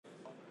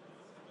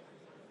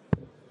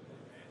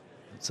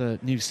It's a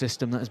new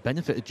system that has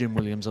benefited Jim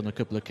Williams on a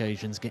couple of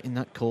occasions. Getting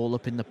that call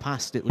up in the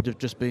past, it would have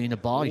just been a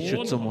bye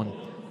should someone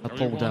have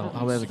pulled out.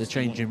 However, the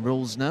changing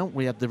rules now.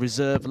 We have the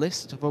reserve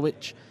list, for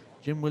which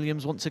Jim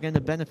Williams once again a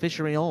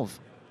beneficiary of.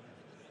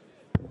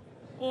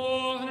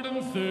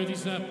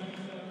 137.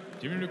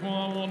 Jimmy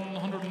require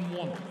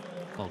 101.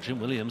 Well, Jim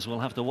Williams will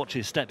have to watch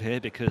his step here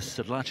because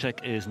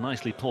Sedlacek is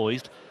nicely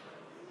poised.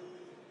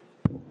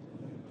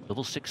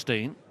 Level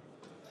 16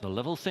 to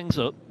level things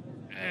up.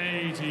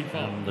 85.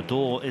 And the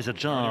door is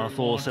ajar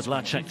for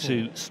Sedlacek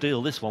to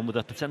steal this one with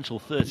a potential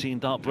 13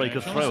 dart break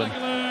of throw.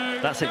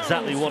 And that's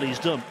exactly what he's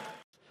done.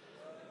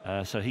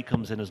 So he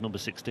comes in as number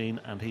 16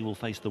 and he will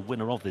face the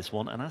winner of this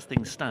one. And as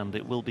things stand,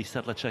 it will be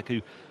Sedlacek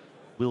who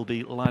will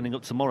be lining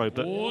up tomorrow.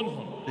 But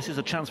this is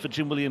a chance for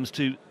Jim Williams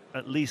to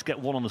at least get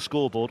one on the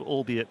scoreboard,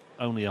 albeit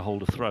only a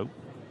holder throw.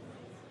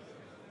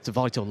 It's a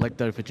vital leg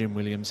though for Jim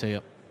Williams here.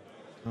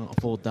 Can't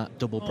afford that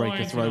double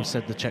breaker throw.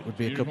 Sedlacek would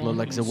be a couple of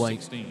legs away.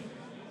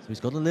 So he's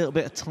got a little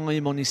bit of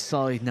time on his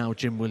side now,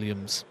 Jim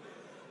Williams.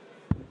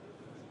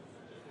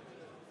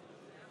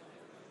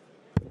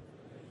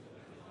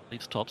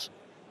 Leaves tops.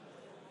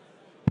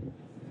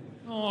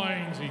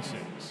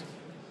 96.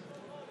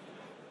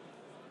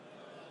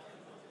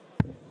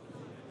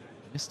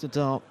 Mr.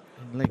 Dart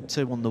in leg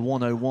 2 on the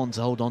 101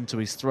 to hold on to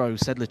his throw.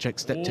 Sedlacek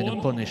stepped in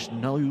and punished.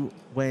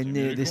 Nowhere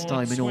near this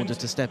time in order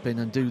to step in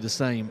and do the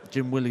same.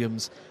 Jim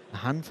Williams, a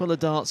handful of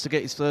darts to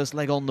get his first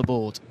leg on the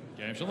board.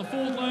 Games on the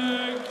fourth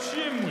leg,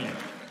 Jim Williams.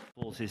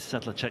 Forces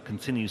Sedlacek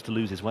continues to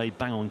lose his way.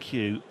 Bang on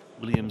cue.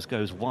 Williams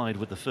goes wide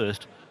with the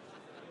first.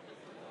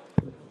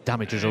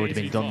 Damage has already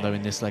been done though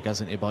in this leg,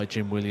 hasn't it, by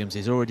Jim Williams.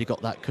 He's already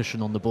got that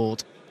cushion on the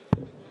board.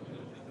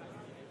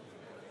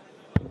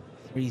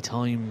 3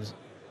 times.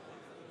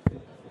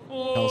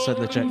 Carl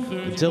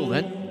Sedlacek, until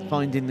then,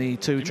 finding the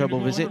 2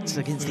 treble visits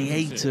against the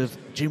 8 of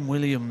Jim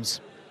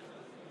Williams.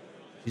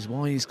 Which is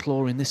why he's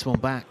clawing this one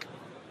back.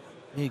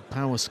 Big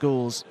power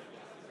scores.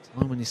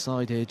 Time on his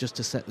side here just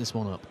to set this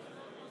one up.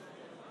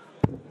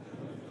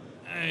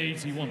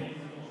 81.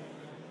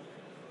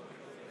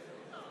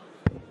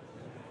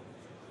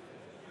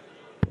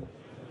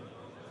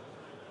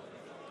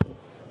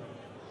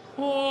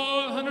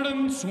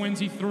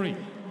 $423.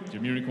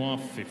 Jimmy require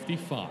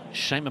 55.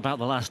 Shame about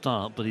the last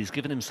dart, but he's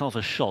given himself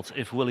a shot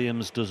if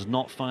Williams does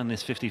not find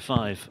this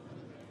 55.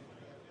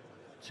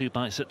 2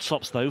 bites at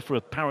tops, though, for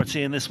a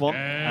parity in this one.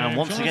 And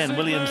once again,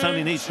 Williams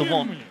only needs the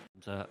one.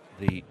 The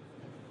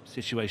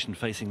situation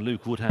facing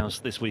Luke Woodhouse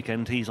this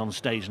weekend. He's on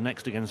stage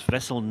next against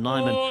Wessel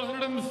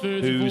Nijman,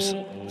 who's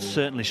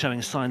certainly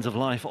showing signs of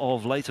life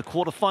of late. A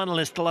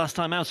quarter-finalist the last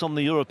time out on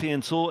the European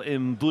Tour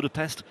in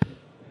Budapest.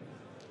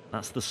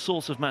 That's the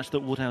sort of match that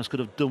Woodhouse could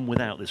have done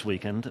without this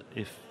weekend.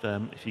 If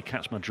you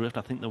catch my drift,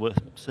 I think there were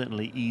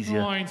certainly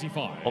easier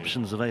 95.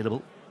 options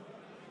available.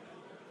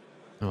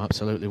 Oh,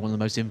 absolutely. One of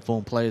the most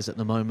informed players at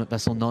the moment,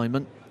 Wessel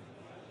Nijman.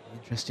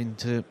 Interesting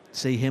to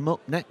see him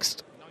up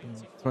next.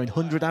 Throwing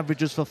 100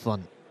 averages for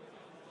fun.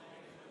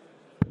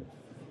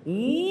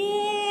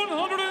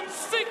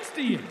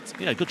 168.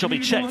 Yeah, good job he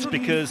checked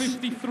because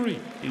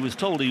he was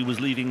told he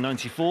was leaving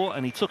 94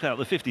 and he took out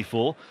the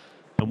 54.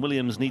 And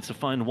Williams needs to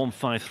find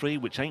 153,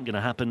 which ain't going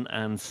to happen.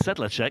 And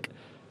Sedlacek,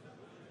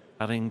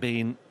 having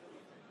been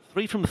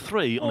 3 from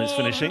 3 on his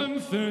finishing,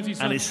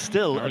 and is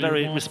still a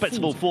very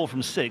respectable 4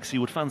 from 6. You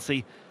would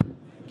fancy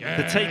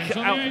to take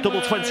out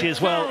double 20 as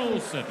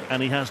well,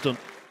 and he has done.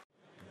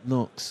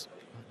 Looks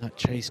like that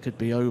chase could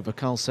be over.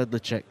 Carl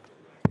Sedlacek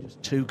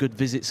just 2 good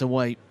visits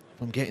away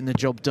from getting the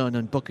job done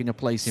and booking a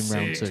place in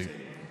round 2.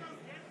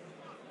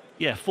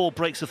 Yeah, 4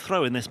 breaks of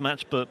throw in this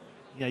match, but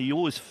yeah, you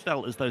always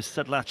felt as though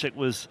Sedlacek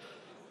was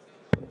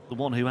the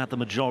one who had the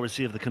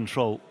majority of the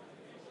control.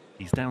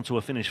 He's down to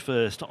a finish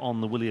first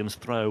on the Williams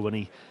throw, and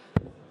he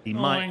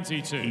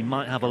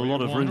might have a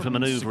lot of room for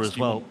manoeuvre as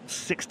well.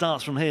 6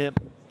 darts from here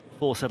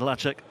for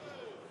Sedlacek.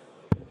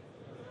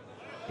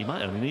 He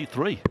might only need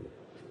 3.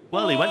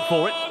 Well, he went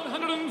for it.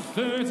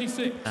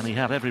 136. And he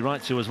had every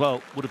right to as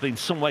well. Would have been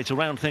some way to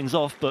round things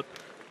off, but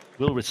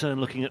will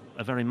return looking at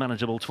a very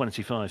manageable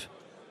 25.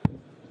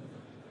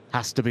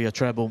 Has to be a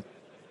treble.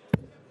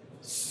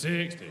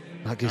 60.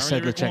 That gives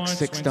Sedlacek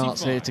 6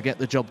 starts here to get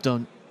the job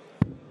done.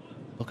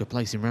 Book a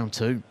place in round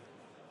 2.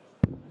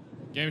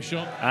 Game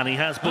shot. And he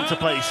has booked a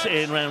place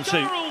in round 2.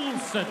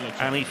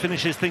 And he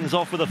finishes things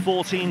off with a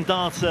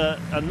 14-darter.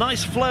 A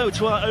nice flow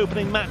to our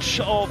opening match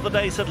of the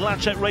day.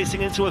 Sedlacek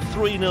racing into a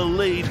 3-0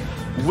 lead.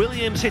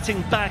 Williams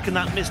hitting back, and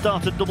that missed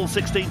dart at double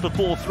 16 for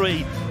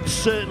 4-3.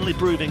 Certainly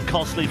proving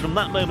costly. From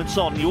that moment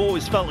on, you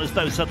always felt as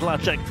though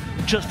Sedlacek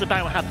just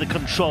about had the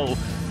control.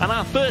 And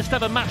our first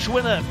ever match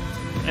winner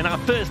in our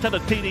first ever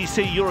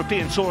PDC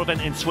European Tour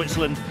event in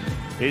Switzerland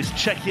is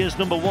Czechia's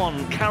number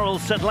 1, Karel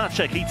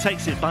Sedlacek. He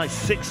takes it by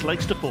 6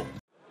 legs to 4.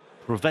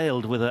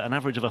 Prevailed with an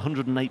average of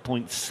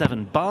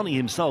 108.7. Barney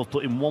himself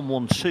put in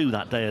 112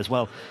 that day as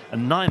well.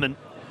 And Nijman,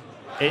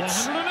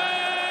 it's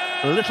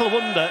little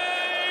wonder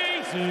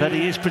that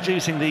he is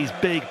producing these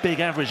big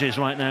averages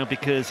right now,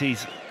 because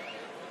he's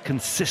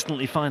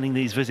consistently finding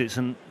these visits,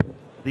 and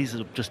these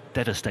are just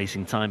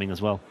devastating timing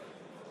as well.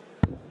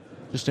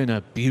 Just in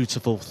a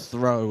beautiful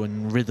throw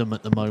and rhythm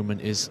at the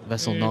moment is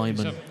Wessel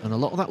Nijman, and a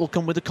lot of that will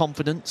come with the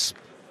confidence.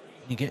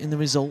 You're getting the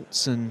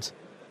results and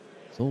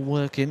it's all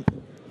working.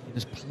 You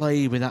just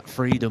play with that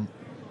freedom.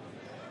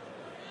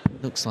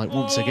 Looks like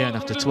once again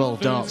after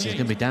 12 darts he's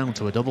going to be down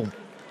to a double.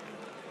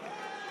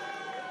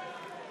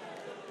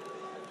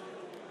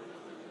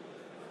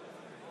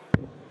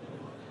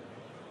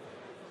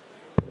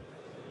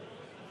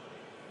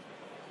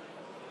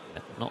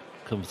 Not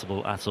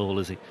comfortable at all,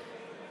 is he?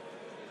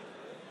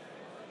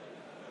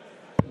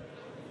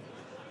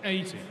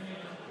 80.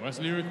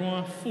 Wesley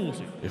require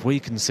 40. If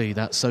we can see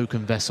that, so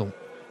can Wessel.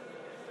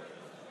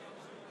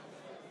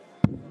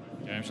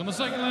 Games on the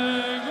second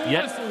leg.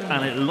 Yep, Wessel.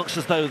 and it looks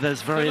as though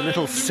there's very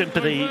little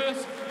sympathy.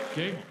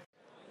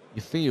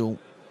 You feel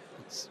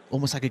it's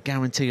almost like a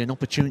guarantee, an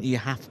opportunity you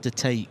have to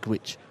take,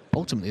 which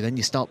ultimately then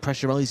you start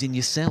pressurising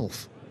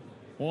yourself.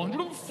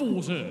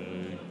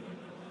 140.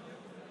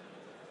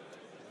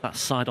 That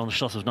side-on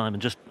shot of Nijman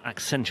just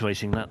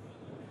accentuating that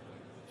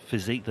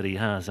physique that he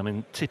has. I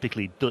mean,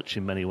 typically Dutch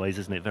in many ways,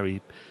 isn't it?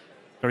 Very,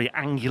 very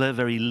angular,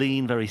 very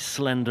lean, very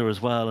slender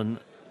as well, and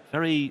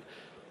very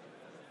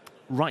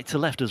right to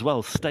left as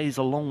well. Stays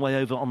a long way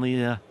over on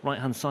the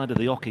right-hand side of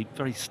the oche.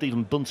 Very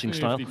Stephen Bunting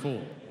style.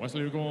 54.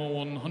 Wesley require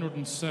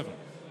 107.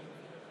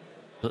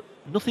 But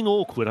nothing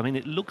awkward. I mean,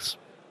 it looks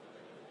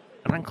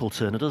an ankle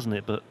turner, doesn't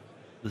it? But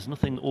there's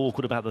nothing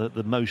awkward about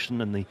the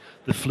motion and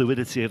the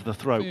fluidity of the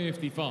throw.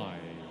 55.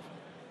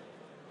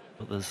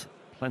 But there's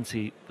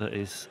plenty that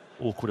is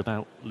awkward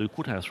about Luke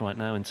Woodhouse right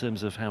now in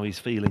terms of how he's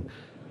feeling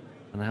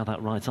and how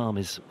that right arm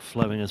is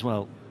flowing as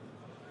well.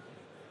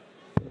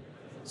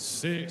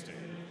 60.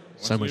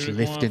 So much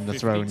lift in the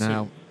throw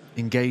now,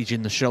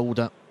 engaging the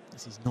shoulder.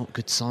 This is not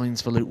good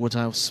signs for Luke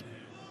Woodhouse.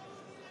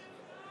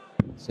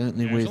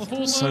 Certainly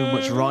with so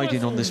much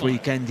riding on this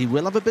weekend, he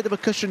will have a bit of a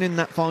cushion in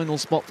that final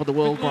spot for the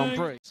World Grand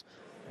Prix.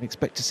 I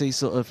expect to see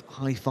sort of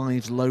high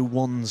fives, low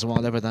ones,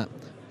 while ever that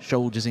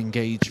shoulder's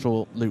engaged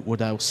for Luke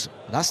Woodhouse.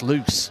 But that's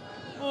loose.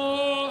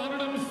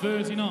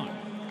 139.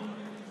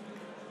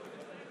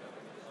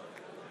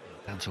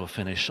 Down to a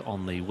finish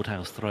on the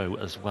Woodhouse throw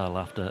as well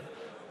after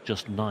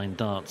just 9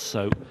 darts.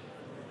 So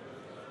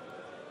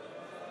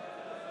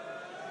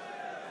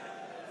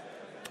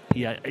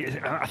yeah,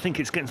 I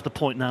think it's getting to the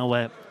point now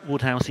where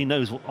Woodhouse, he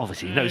knows,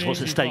 obviously he knows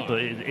what's at stake, but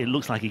it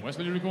looks like he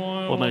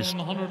almost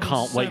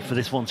can't wait for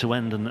this one to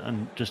end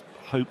and just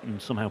hope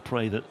and somehow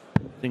pray that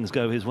things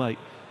go his way.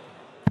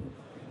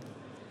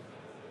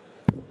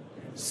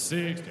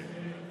 60.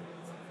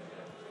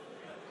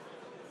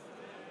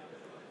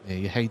 Yeah,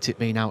 you hate it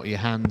being out of your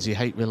hands, you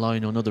hate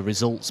relying on other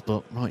results,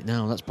 but right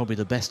now that's probably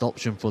the best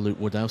option for Luke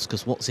Woodhouse,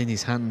 because what's in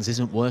his hands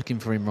isn't working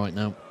for him right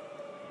now.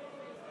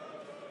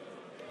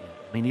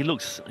 I mean, he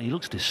looks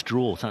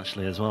distraught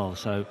actually as well,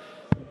 so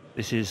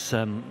this is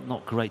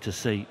not great to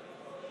see.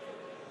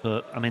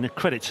 But I mean, a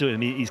credit to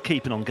him, he's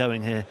keeping on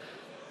going here.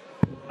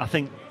 I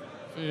think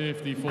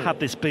 54. had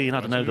this been,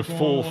 I don't know, the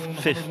 4th,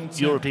 5th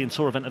European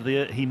Tour event of the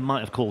year, he might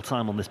have called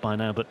time on this by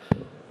now. But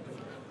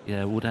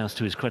yeah, Woodhouse,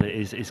 to his credit,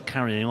 is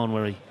carrying on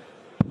where he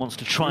wants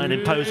to try and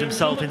impose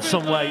himself in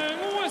some way.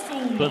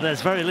 But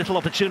there's very little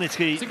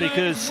opportunity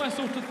because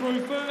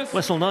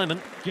Wessel Nijman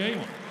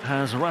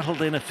has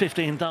rattled in a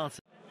 15 dart.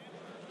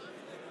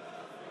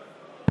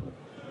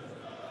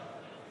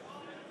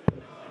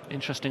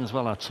 Interesting as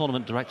well, our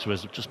tournament director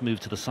has just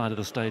moved to the side of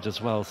the stage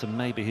as well, so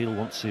maybe he'll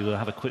want to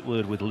have a quick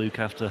word with Luke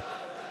after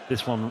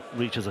this one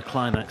reaches a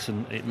climax,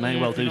 and it may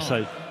well do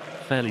so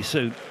fairly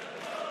soon.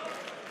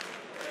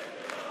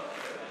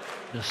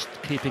 Just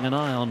keeping an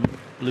eye on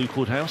Luke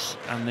Woodhouse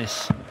and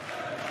this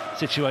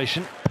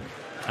situation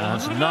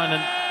as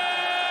Nijman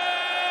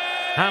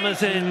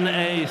hammers in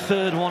a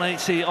third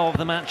 180 of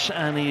the match,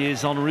 and he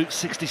is en route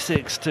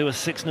 66 to a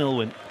 6-0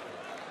 win.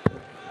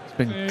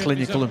 Been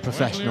clinical and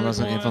professional,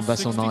 hasn't he, from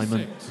Wessel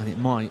Nijman, and it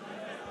might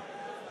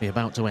be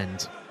about to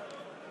end.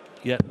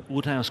 Yeah,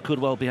 Woodhouse could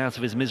well be out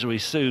of his misery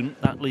soon.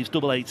 That leaves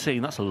double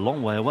 18. That's a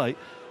long way away.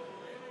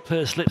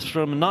 First slips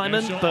from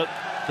Nijman, but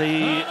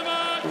the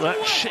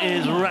match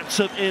is wrapped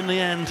up in the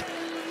end.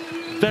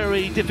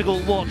 Very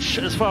difficult watch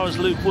as far as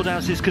Luke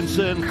Woodhouse is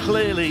concerned.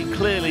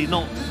 Clearly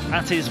not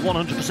at his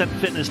 100%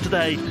 fitness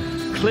today.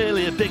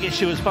 Clearly a big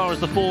issue as far as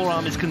the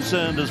forearm is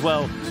concerned as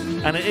well.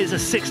 And it is a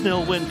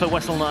 6-0 win for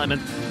Wessel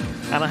Nijman.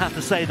 And I have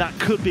to say that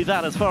could be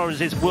that as far as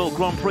his World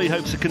Grand Prix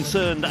hopes are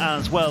concerned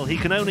as well. He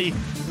can only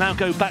now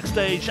go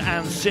backstage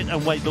and sit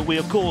and wait. But we,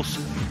 of course,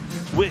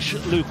 wish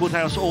Luke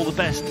Woodhouse all the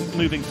best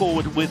moving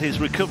forward with his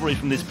recovery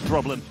from this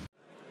problem.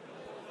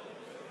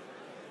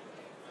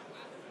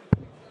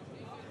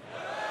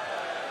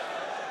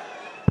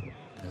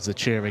 There's a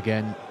cheer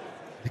again.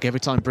 I think every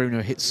time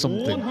Bruno hits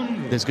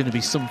something, there's going to be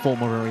some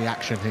form of a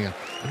reaction here.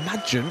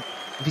 Imagine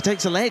if he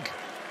takes a leg.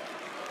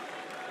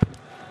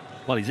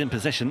 Well, he's in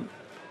position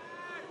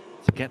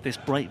to get this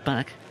break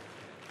back.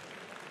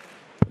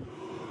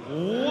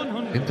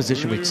 In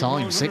position with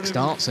time, 6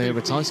 darts here.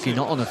 Ratajski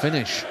not on a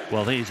finish.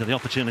 Well, these are the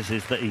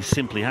opportunities that he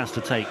simply has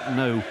to take.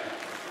 No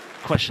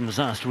questions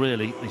asked,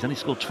 really. He's only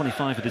scored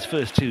 25 with his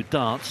first 2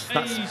 darts.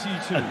 That's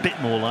 82. a bit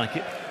more like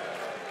it.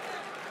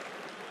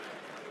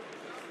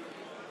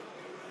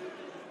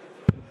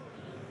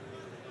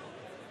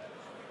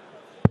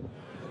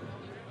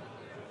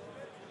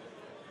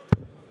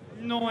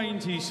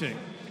 $96.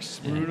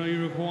 Bruno,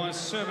 you require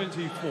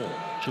 74.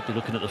 Should be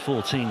looking at the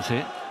 14s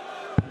here.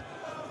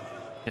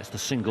 Gets the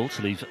single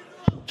to leave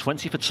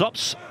 20 for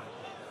tops.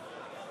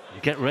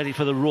 Get ready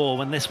for the roar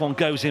when this one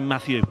goes in,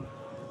 Matthew.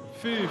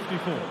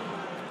 54.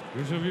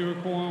 Reserve, you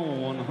require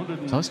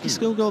 102. Ratajski's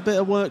still got a bit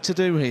of work to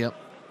do here.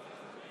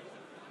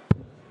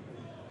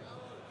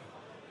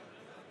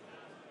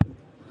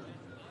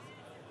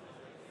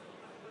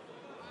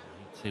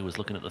 He was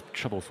looking at the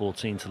treble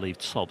 14 to leave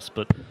tops,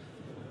 but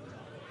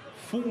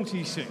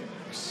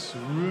 46.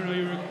 Bruno,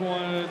 you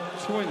require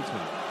 20.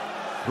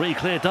 3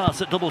 clear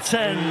darts at double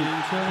 10.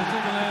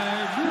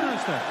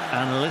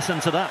 And listen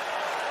to that.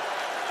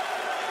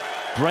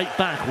 Break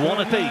back,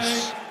 1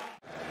 apiece.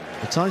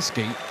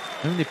 Ratajski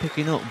only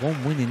picking up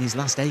 1 win in his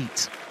last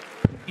 8.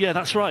 Yeah,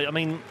 that's right. I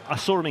mean, I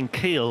saw him in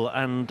Kiel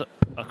and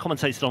I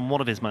commentated on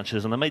one of his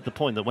matches, and I made the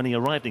point that when he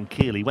arrived in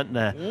Kiel, he went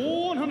there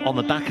on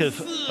the back of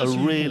a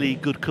really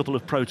good couple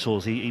of Pro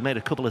Tours. He made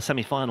a couple of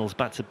semi-finals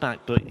back-to-back,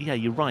 but yeah,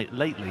 you're right,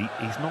 lately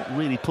he's not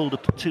really pulled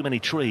up too many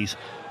trees.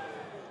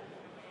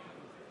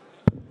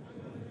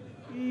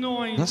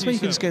 That's where you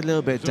can just get a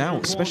little bit of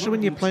doubt, especially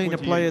when you're playing a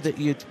player that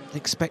you'd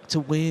expect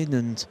to win,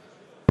 and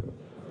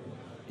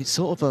it's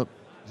sort of a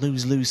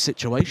lose-lose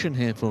situation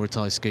here for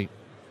Ratajski.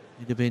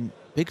 He'd have been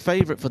big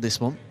favourite for this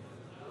one.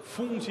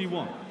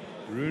 41.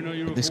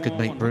 Bruno, But this could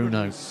make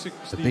Bruno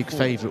the big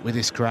favourite with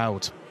this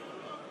crowd.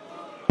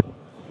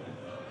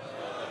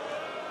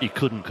 He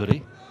couldn't, could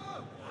he?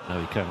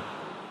 No, he can't.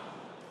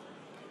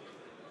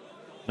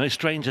 No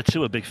stranger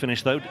to a big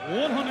finish, though.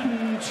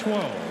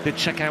 112. Did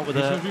check out with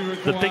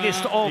the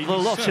biggest of the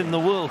lot in the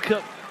World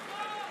Cup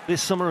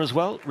this summer as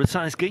well.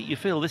 Ratajski, you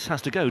feel this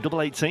has to go.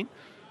 Double 18.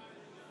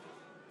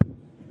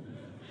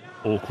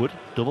 Awkward.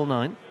 Double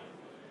 9.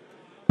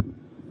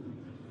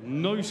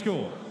 No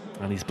score.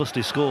 And he's busted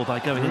his score by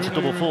going into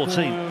double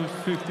 14.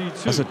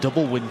 That's a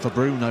double win for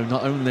Bruno.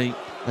 Not only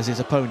has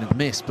his opponent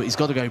missed, but he's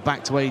got to go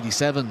back to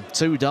 87.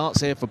 2 darts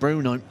here for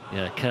Bruno.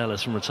 Yeah,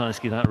 careless from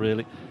Ratajski, that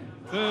really.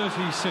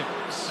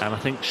 36. And I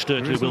think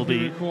Sturkey will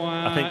be,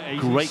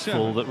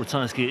 grateful that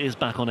Ratajski is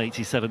back on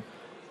 87.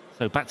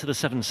 So back to the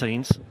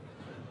 17s.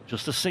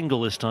 Just a single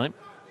this time.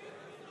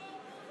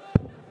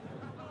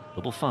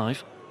 Double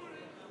 5.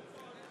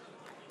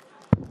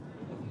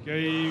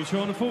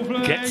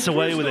 Gets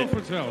away with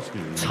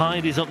it.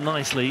 Tide is up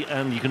nicely,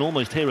 and you can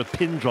almost hear a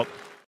pin drop.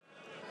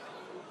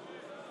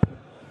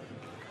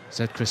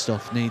 Said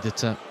Christoph needed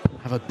to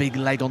have a big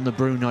leg on the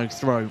Bruno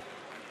throw.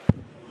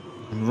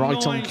 And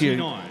right on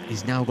cue,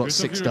 he's now got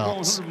 6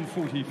 darts.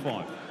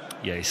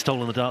 Yeah, he's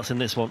stolen the darts in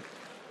this one.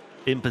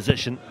 In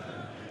position,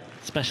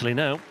 especially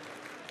now.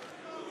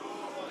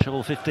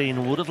 Treble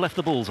 15 would have left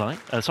the bullseye.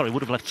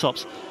 Would have left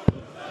tops.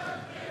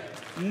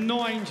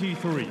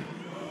 93.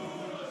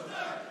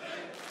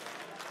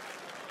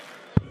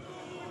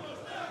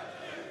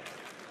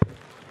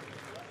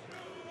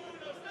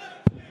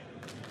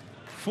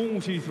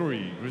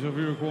 $43. Reserve,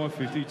 you require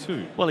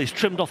 52. Well, he's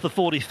trimmed off the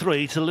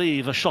 43 to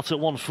leave a shot at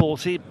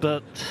 140,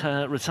 but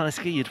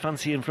Ratajski, you'd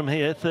fancy him from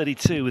here.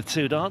 32 with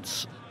 2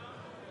 darts.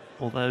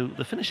 Although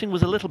the finishing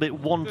was a little bit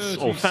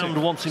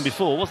found wanting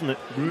before, wasn't it?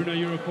 Bruno,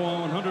 you require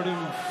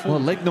 140. Well,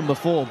 leg number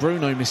 4,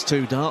 Bruno missed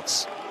 2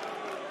 darts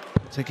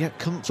to get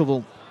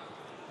comfortable.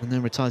 And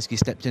then Ratajski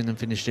stepped in and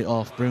finished it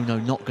off. Bruno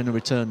not going to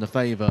return the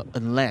favour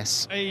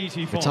unless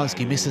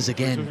Ratajski misses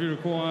again.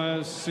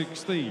 Requires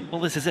 16. Well,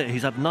 this is it.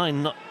 He's had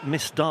 9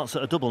 missed darts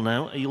at a double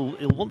now. He'll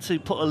want to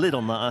put a lid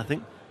on that, I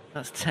think.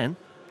 That's 10.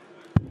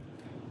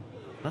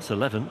 That's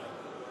 11.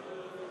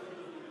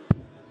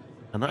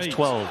 And that's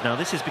 12. Now,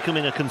 this is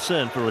becoming a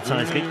concern for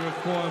Ratajski,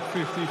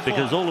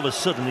 because all of a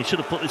sudden he should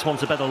have put this one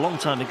to bed a long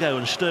time ago,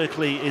 and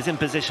Sturkey is in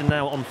position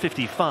now on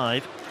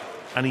 55,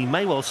 and he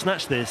may well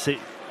snatch this.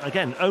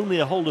 Again, only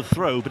a hold of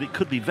throw, but it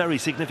could be very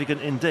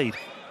significant indeed.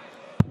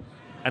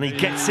 And he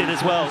gets it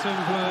as well.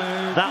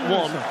 That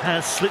one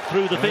has slipped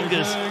through the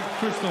fingers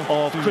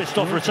of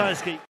Christoph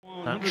Ratajski.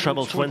 That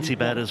treble 20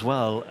 bed as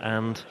well,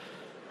 and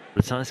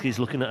Ratajski's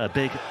looking at a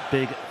big,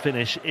 big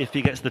finish if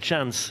he gets the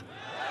chance.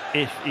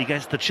 If he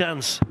gets the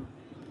chance.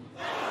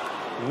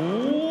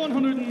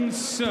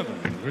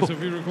 107.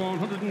 Reserve, you require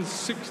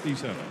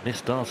 167.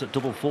 Missed darts at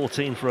double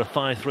 14 for a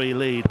 5-3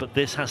 lead, but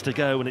this has to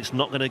go, and it's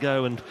not going to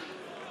go. And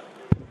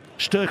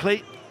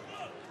Sturkey.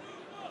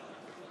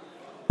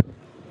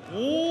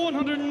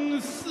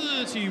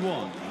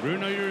 131.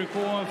 Bruno, you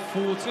require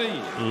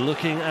 14.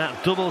 Looking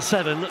at double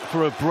 7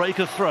 for a break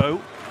of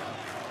throw.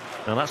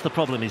 Now that's the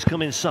problem. He's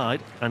come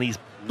inside and he's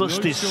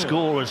busted his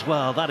score as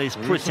well. That is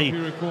pretty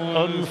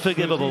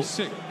unforgivable.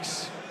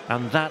 36.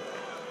 And that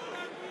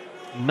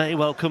may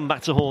well come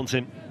back to haunt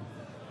him.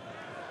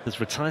 There's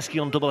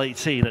Ratajski on double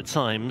 18 at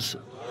times.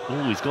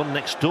 Oh, he's gone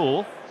next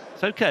door.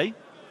 It's okay.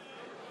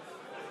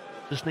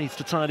 Just needs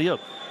to tidy up.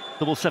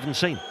 Double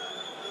 17.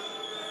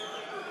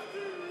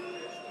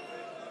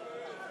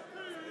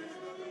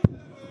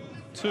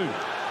 2.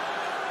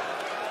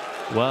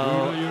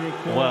 Well.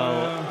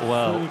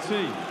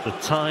 The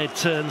tide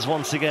turns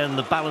once again.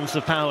 The balance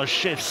of power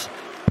shifts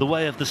the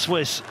way of the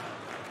Swiss.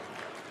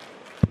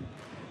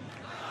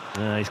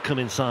 He's come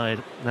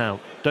inside. Now,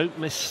 don't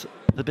miss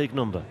the big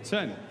number.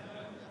 10.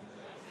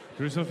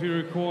 Christoph, you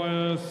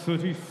require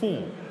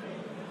 34.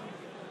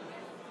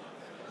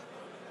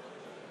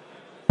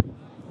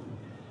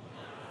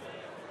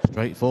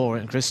 Straight for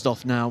it, and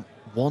Christoph now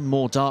one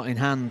more dart in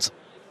hand.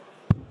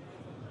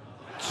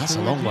 That's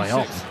a long way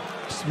off.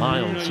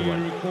 Miles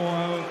away.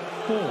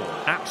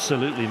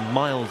 Absolutely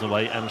miles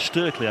away. And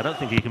Sturkley, I don't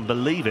think he can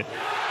believe it,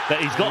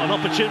 that he's got an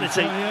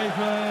opportunity.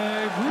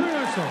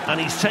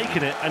 And he's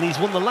taken it, and he's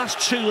won the last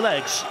 2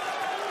 legs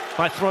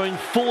by throwing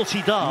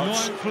 40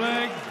 darts.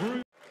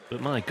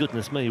 But my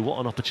goodness me, what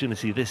an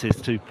opportunity this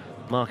is to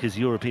mark his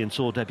European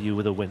Tour debut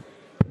with a win.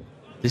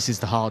 This is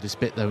the hardest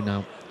bit though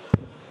now.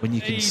 When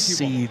you can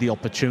see the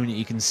opportunity,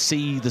 you can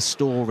see the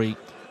story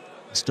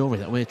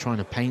that we're trying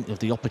to paint of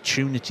the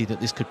opportunity that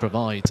this could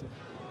provide.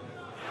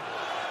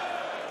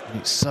 And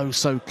it's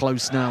so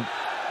close now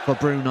for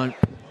Bruno.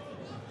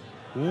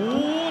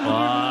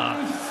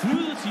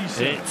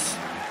 It's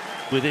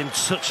within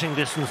touching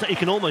distance. You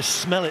can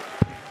almost smell it.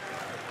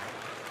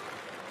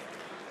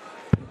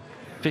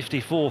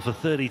 54 for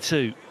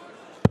 32.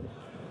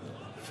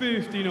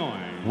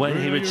 59. When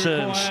he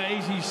returns,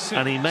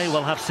 and he may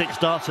well have 6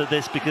 darts at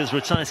this because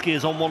Ratajski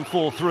is on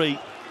 143.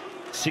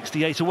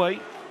 68 away.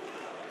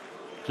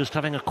 Just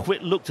having a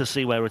quick look to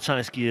see where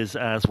Ratajski is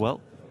as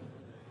well.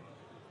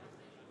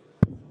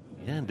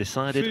 Yeah, and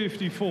decided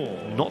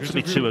 54. Not to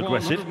be too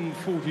aggressive.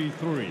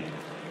 143.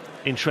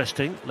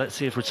 Interesting. Let's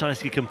see if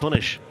Ratajski can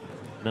punish.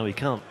 No, he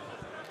can't.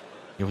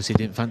 He obviously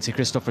didn't fancy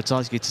Christoph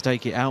Ratajski to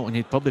take it out, and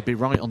he'd probably be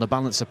right on the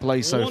balance of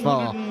play so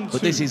far.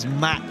 But this is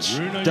match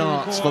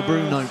darts for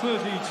Bruno.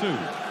 32.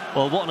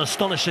 Well, what an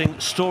astonishing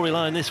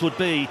storyline this would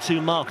be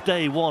to mark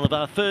day 1 of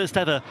our first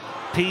ever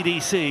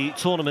PDC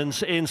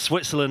tournaments in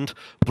Switzerland.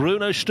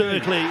 Bruno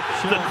Sturkley,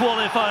 the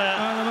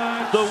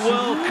qualifier, the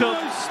World Cup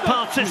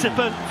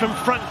participant from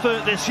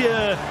Frankfurt this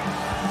year,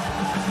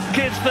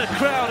 gives the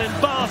crowd in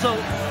Basel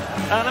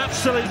an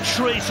absolute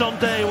treat on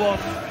day 1.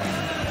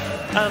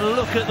 And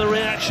look at the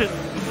reaction,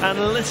 and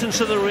listen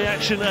to the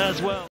reaction as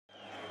well.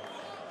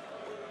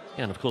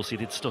 Yeah, and of course he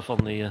did stuff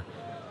on the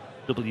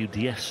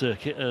WDF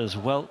circuit as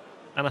well.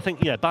 And I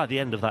think, yeah, by the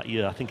end of that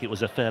year, I think he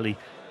was a fairly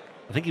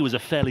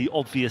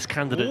obvious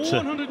candidate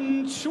to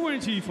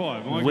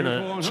win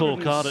a tour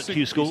card at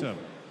Q School.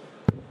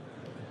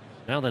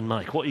 Now then,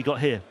 Mike, what you got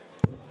here?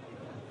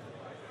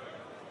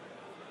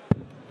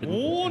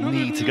 Didn't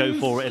need to go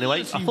for it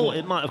anyway. I thought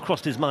it might have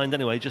crossed his mind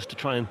anyway, just to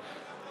try and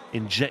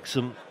inject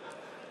some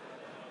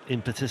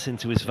impetus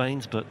into his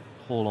veins, but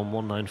Hall on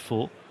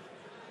 194.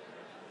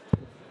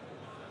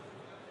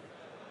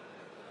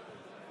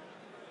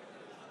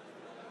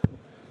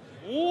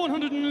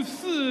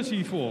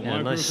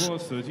 Yeah, nice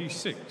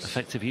 36.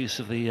 Effective use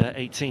of the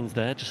 18s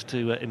there, just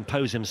to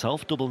impose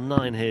himself. Double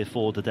 9 here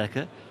for De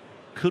Decker.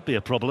 Could be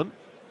a problem,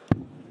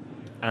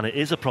 and it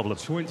is a problem.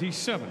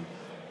 27.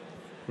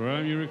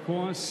 Graham, you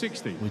require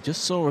 60. We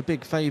just saw a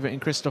big favourite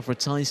in Christoph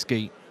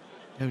Ratajski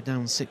go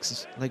down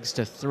 6 legs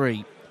to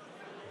 3.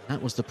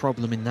 That was the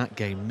problem in that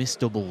game, missed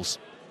doubles.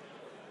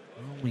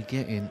 Are we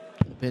getting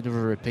a bit of a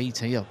repeat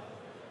here?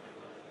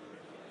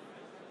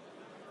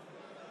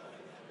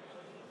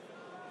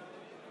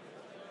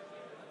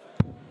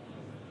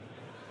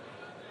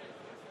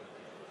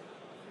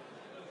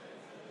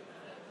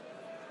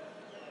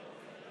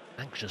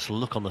 Anxious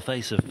look on the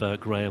face of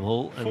Graham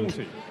Hall. And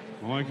 40.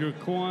 Mike, you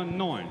require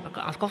 9.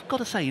 I've got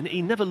to say,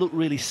 he never looked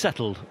really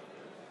settled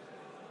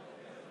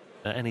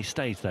at any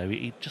stage, though.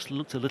 He just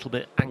looked a little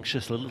bit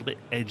anxious, a little bit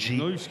edgy.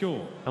 No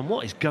score. And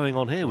what is going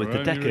on here with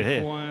De Decker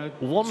here? 1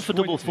 for 20.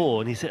 double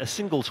 4, and he's hit a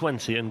single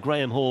 20, and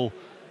Graham Hall,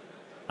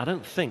 I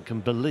don't think,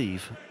 can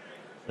believe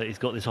that he's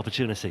got this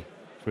opportunity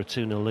for a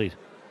 2-0 lead.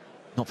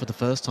 Not for the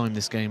first time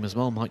this game as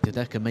well, Mike De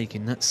Decker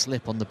making that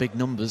slip on the big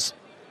numbers.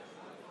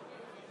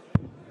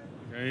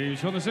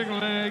 He's on the second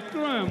leg,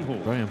 Graham Hall.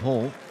 Graham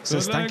Hall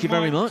says thank you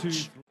very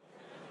much.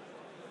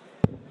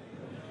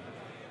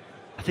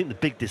 I think the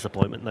big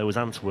disappointment, though, was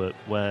Antwerp,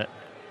 where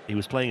he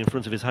was playing in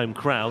front of his home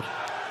crowd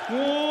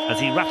as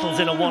he rattles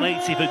in a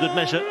 180 for good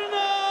measure.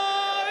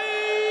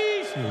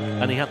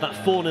 And he had that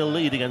 4-0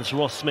 lead against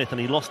Ross Smith,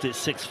 and he lost it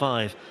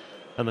 6-5.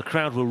 And the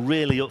crowd were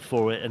really up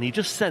for it. And he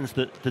just sensed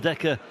that De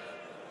Decker,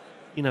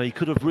 you know, he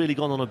could have really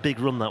gone on a big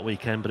run that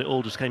weekend, but it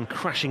all just came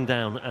crashing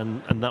down,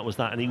 and that was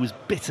that. And he was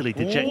bitterly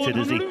dejected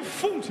as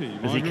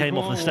he came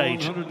off the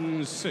stage.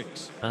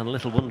 106. And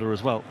little wonder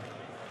as well.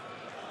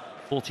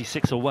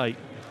 46 away.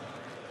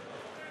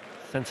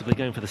 Sensibly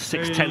going for the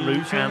 6-10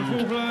 route,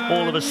 and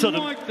all of a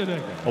sudden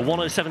a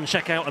 107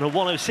 checkout and a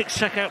 106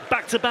 checkout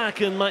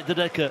back-to-back, and Mike De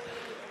Decker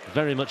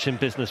very much in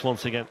business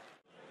once again.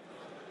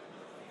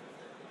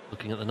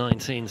 Looking at the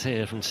 19s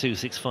here from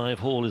 265,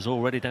 Hall is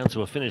already down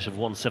to a finish of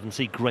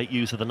 170. Great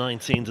use of the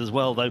 19s as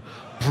well, though.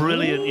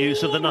 Brilliant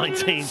use of the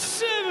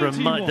 19s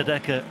from Mike De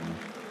Decker.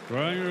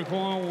 Graham, you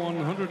require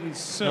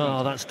 107.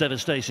 Oh, that's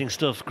devastating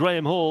stuff.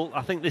 Graham Hall,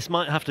 I think this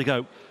might have to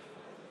go.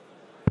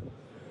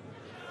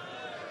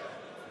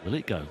 Will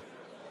it go?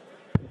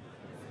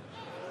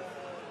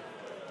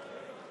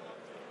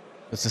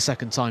 It's the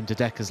second time De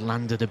Decker's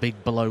landed a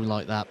big blow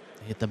like that.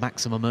 He hit the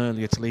maximum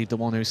earlier to leave the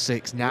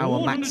 106. Now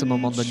a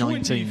maximum on the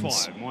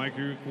 19s. Mike,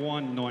 you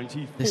require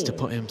 94. This to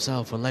put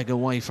himself a leg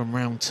away from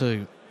round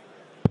 2.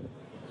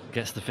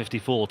 Gets the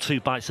 54.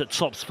 2 bites at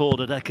tops for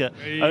De Decker.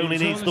 Only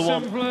needs the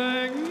 1.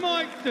 Flag,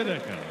 Mike De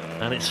Decker.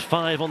 And it's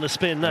 5 on the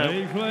spin now.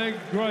 A flag,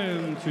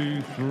 Graham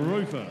to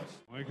throw first.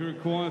 Mike, you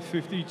require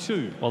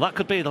 52. Well, that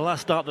could be the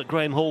last dart that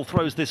Graham Hall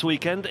throws this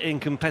weekend in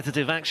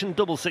competitive action.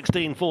 Double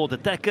 16 for De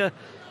Decker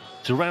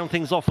to round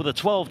things off with a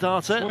 12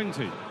 darter.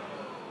 20.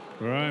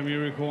 Graham, you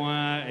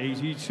require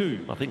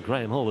 82. I think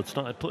Graham Hall had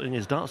started putting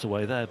his darts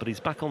away there, but he's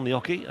back on the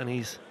hockey and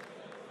he's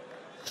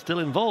still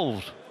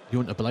involved. You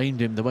wouldn't have blamed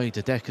him the way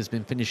De Decker's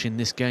been finishing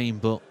this game,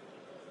 but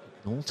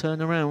it can all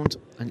turn around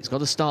and it's got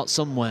to start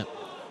somewhere.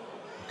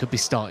 It could be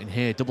starting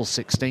here. Double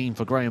 16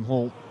 for Graham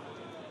Hall.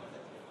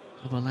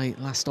 Double 8,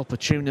 last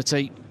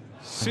opportunity.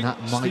 And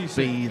that might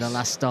be the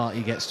last start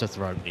he gets to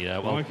throw. Yeah,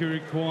 well, Mike, you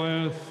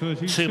require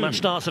 32. 2 match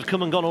starts have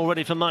come and gone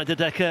already for Mike De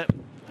Decker.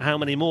 How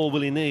many more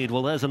will he need?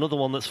 Well, there's another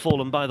one that's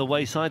fallen by the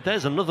wayside.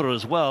 There's another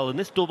as well, and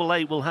this double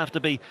 8 will have to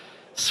be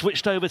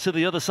switched over to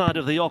the other side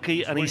of the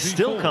hockey, and he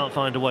still can't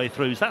find a way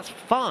through. So that's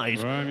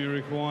 5. Graham, you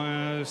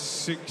require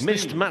 16.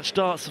 Missed match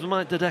darts for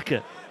Mike De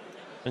Decker.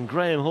 And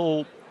Graham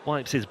Hall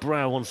wipes his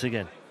brow once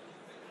again.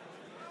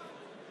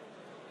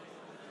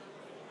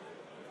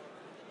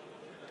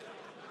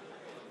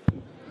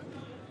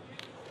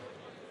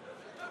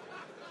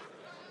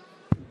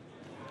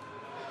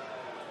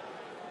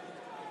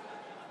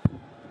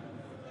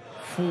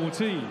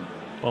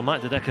 Well,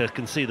 Mike De Decker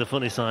can see the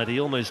funny side. He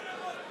almost...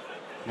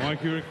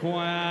 Mike, you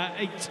require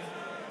 8.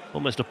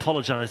 Almost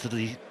apologised as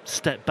he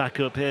stepped back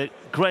up here.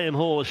 Graham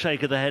Hall, a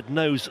shake of the head,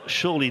 knows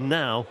surely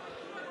now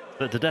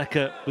that De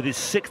Decker, with his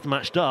 6th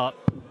match dart,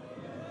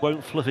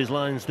 won't fluff his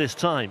lines this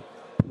time.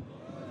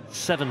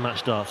 7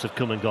 match darts have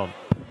come and gone.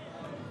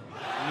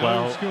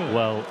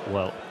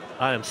 Well,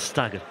 I am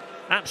staggered.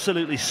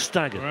 Absolutely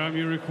staggered. Graham,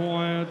 you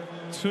require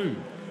 2.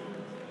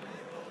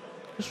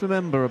 Just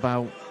remember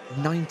about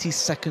 90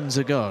 seconds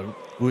ago,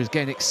 we was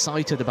getting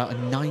excited about a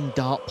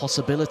 9-dart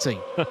possibility.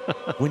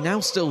 We're now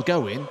still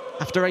going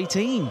after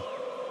 18.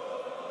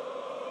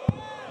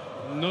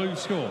 No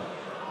score.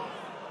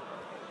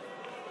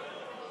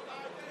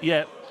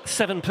 Yeah,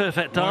 7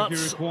 perfect darts.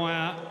 You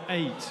require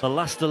 8. The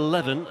last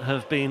 11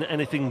 have been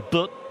anything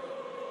but.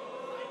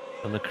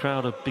 And the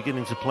crowd are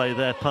beginning to play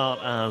their part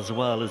as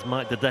well as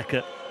Mike De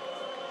Decker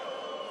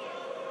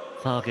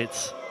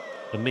targets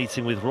a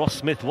meeting with Ross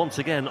Smith once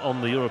again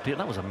on the European.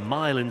 That was a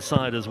mile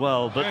inside as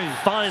well, but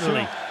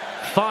finally,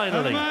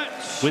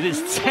 with his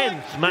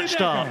 10th match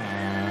dart,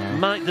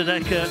 Mike De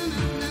Decker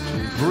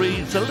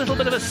breathes a little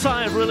bit of a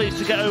sigh of relief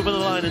to get over the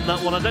line in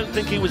that one. I don't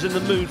think he was in the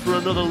mood for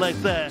another leg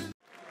there.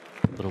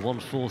 But a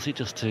 140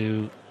 just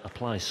to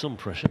apply some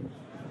pressure.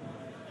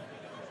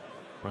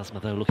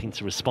 Razma, though, looking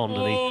to respond,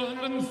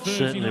 and he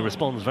certainly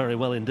responds very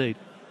well indeed.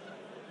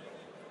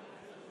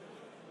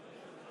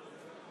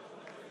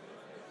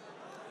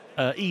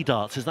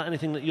 E-darts, is that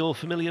anything that you're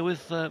familiar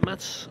with,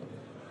 Matt?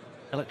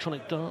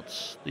 Electronic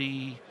darts,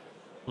 the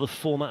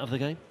format of the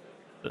game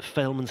that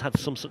Failman's had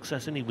some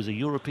success in. He was a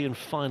European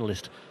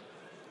finalist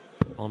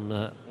on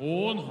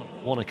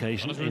one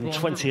occasion in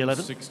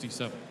 2011.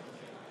 67.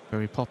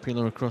 Very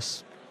popular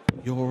across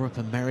Europe,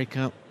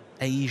 America,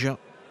 Asia.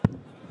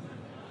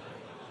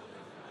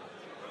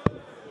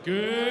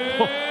 Good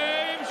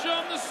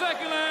shot, the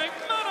second leg,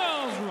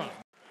 Manos run.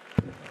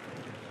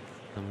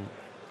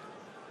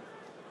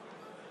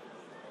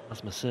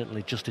 Razma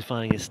certainly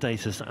justifying his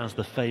status as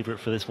the favourite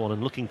for this one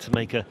and looking to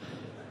make a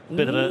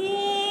bit of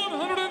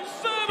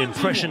an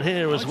impression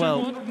here as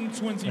well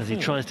as he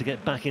tries to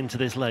get back into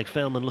this leg.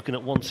 Failman looking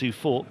at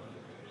 124.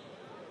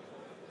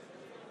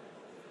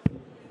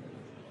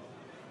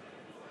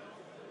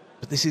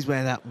 But this is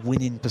where that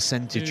winning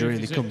percentage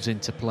really comes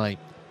into play.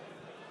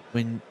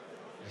 When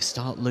you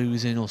start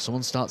losing or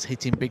someone starts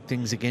hitting big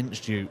things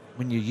against you,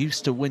 when you're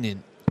used to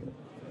winning,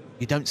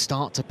 you don't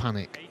start to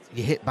panic.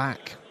 You hit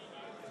back.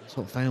 That's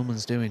what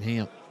Failman's doing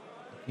here.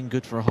 Looking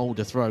good for a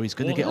holder throw. He's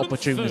going to get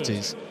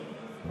opportunities.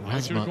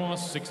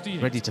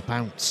 Razma ready to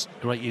pounce.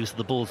 Great use of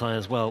the bullseye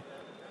as well,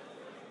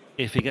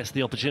 if he gets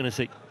the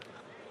opportunity.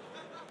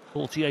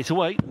 48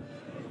 away.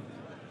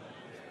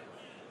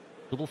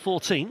 Double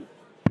 14.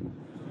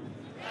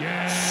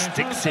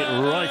 Sticks it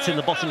right in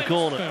the bottom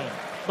corner.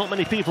 Not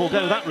many people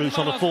go that route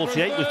on a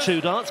 48 with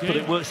 2 darts, but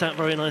it works out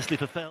very nicely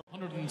for Failman.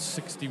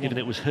 Given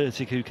it was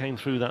Hurtig who came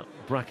through that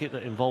bracket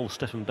that involved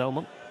Stefan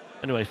Belmont.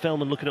 Anyway,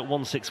 Failman looking at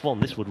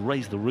 161. This would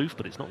raise the roof,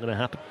 but it's not going to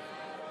happen.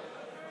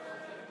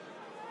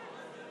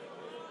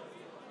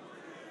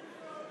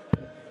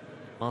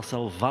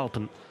 Marcel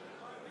Valpen,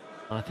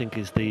 I think,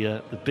 is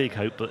the big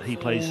hope, but he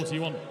plays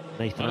 41.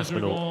 Nathan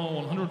Aspinall.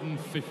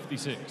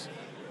 156.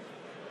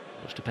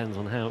 Which depends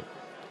on how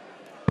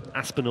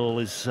Aspinall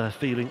is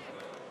feeling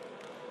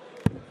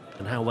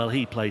and how well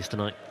he plays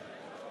tonight.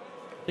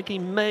 I think he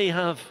may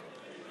have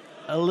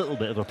a little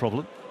bit of a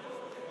problem,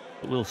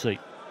 but we'll see.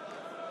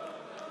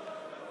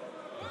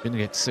 We're going to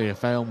get to see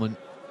if Failman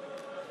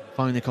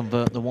finally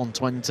convert the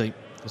 120.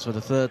 Because for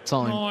the third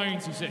time,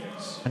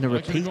 96. and a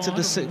repeat of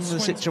the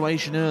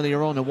situation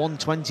earlier on, a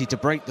 120 to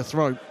break the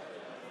throat.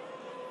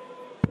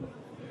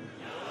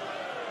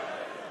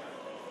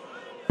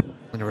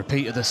 And a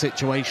repeat of the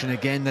situation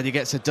again, that he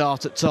gets a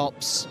dart at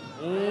tops.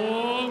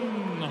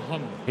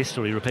 100.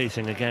 History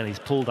repeating again. He's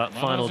pulled that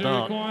final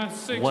dart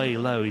way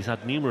low. He's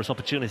had numerous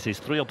opportunities,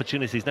 3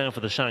 opportunities now for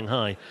the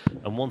Shanghai,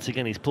 and once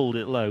again he's pulled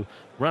it low.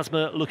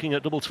 Razma looking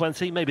at double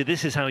 20. Maybe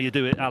this is how you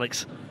do it,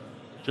 Alex.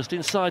 Just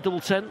inside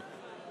double 10.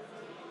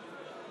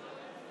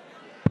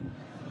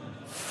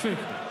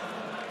 50.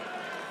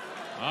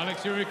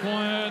 Alex, you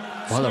required.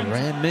 Well, a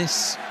rare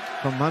miss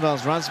from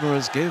Madars Razma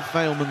has given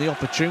Failman the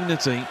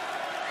opportunity.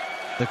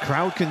 The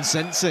crowd can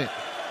sense it.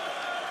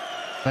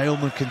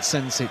 Failman can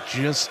sense it,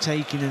 just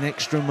taking an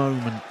extra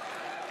moment.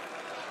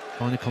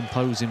 Trying to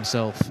compose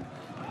himself.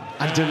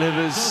 And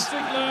delivers.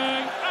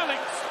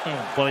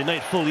 Well, he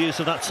made full use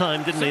of that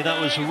time, didn't he?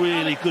 That was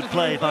really good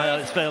play by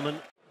Alex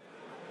Failman.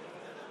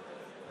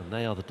 And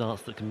they are the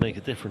darts that can make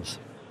a difference.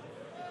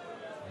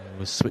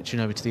 Was switching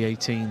over to the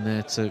 18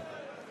 there to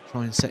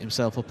try and set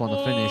himself up on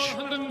a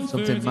finish.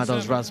 Something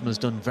Madars Razma's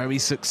done very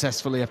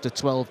successfully after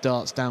 12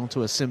 darts down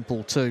to a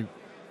simple 2.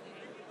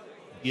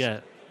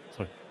 Yeah,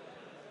 sorry.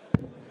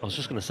 I was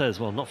just going to say as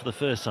well, not for the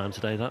first time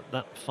today,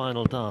 that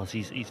final dart,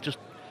 he's just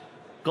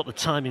got the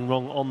timing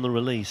wrong on the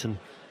release. And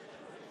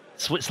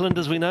Switzerland,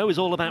 as we know, is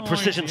all about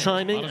precision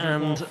timing,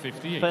 and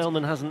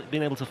Failman hasn't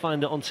been able to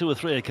find it on 2 or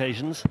 3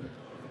 occasions.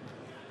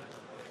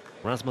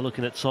 Razma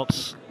looking at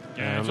tops.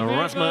 And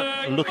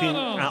Razma looking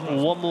at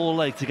one more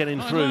leg to get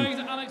him through.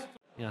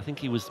 Yeah, I think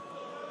he was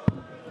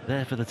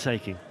there for the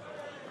taking.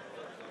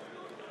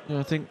 Yeah,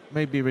 I think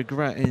maybe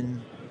regret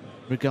in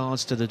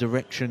regards to the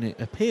direction it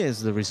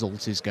appears the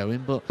result is going,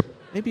 but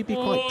maybe be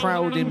quite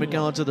proud in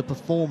regards to the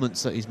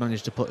performance that he's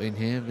managed to put in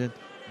here. An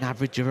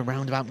average of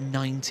around about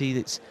 90,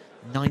 that's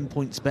 9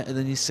 points better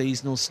than his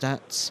seasonal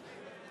stats.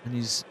 And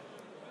he's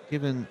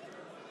given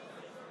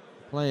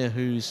a player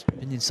who's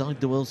been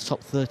inside the world's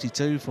top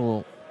 32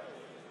 for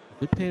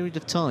good period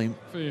of time.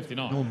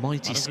 59. An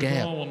almighty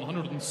scare.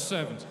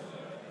 170.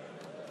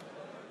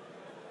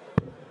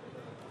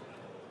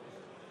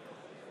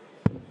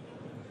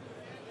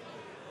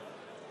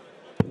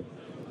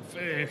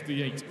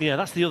 Yeah,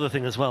 that's the other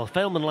thing as well.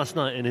 Failman last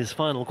night in his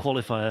final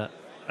qualifier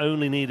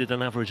only needed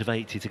an average of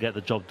 80 to get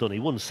the job done. He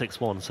won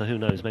 6-1, so who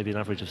knows, maybe an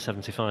average of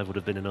 75 would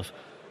have been enough.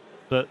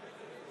 But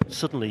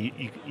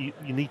suddenly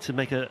you need to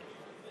make you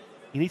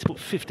need to put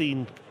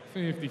 15,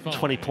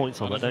 20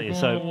 points on that, don't you?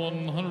 So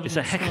it's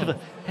a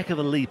heck of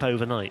a leap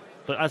overnight.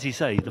 But as you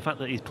say, the fact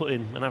that he's put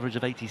in an average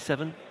of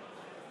 87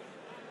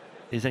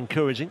 is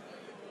encouraging,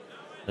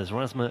 as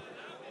Razma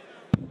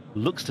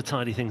looks to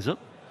tidy things up.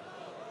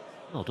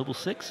 Oh, double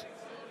 6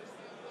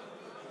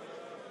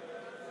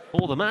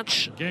 for the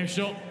match. Game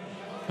shot.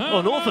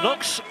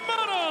 Unorthodox,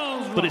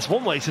 but it's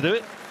one way to do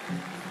it.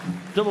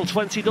 Double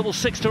 20, double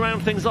 6 to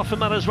round things off for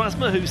Madars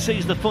Razma, who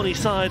sees the funny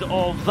side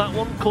of that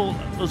one. Caught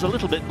us a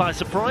little bit by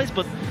surprise,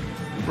 but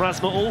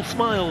Razma all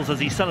smiles as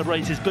he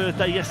celebrates his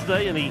birthday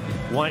yesterday, and he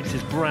wipes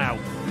his brow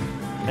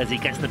as he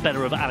gets the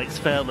better of Alex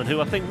Failman, who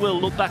I think will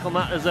look back on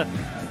that as a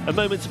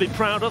moment to be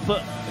proud of,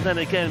 but then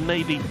again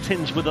maybe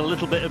tinged with a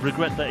little bit of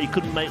regret that he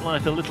couldn't make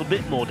life a little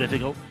bit more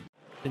difficult.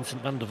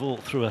 Vincent van der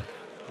Voort threw a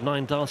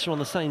 9-darter on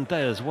the same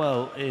day as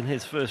well in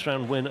his first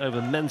round win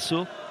over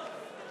Mensur.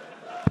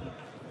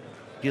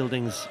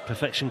 Gilding's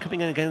perfection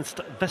coming in against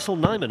Vessel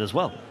Nyman as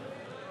well.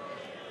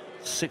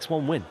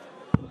 6-1 win.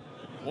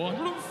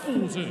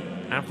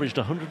 114. Averaged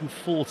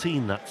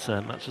 114 that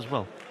match as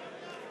well,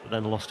 but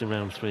then lost in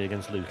round 3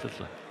 against Luke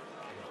Littler.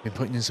 Been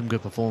putting in some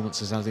good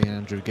performances, hasn't he,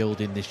 Andrew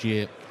Gilding, this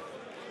year.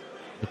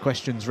 The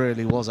questions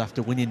really was,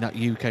 after winning that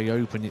UK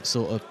Open, it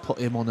sort of put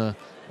him on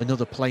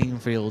another playing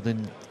field,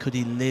 and could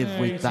he live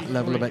with that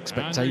level of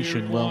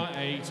expectation? Well,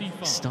 he's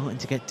starting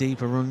to get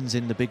deeper runs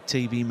in the big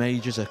TV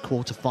majors, a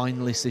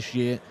quarter-finalist this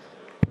year,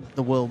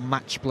 the World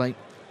Match Play.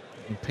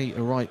 And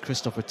Peter Wright,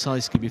 Christopher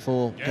Tyskie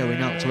before going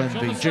out to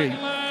MVG.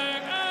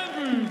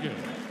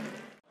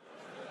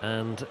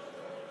 And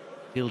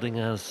Gilding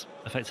has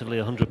effectively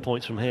 100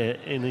 points from here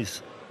in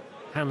his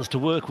hands to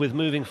work with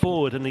moving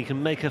forward, and he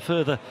can make a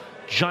further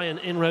giant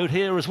inroad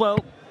here as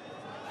well.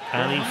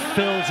 And he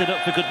fills it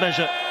up for good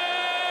measure.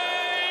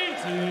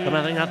 And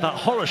having had that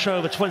horror show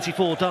of a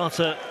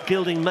 24-darter,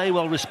 Gilding may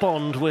well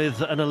respond with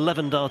an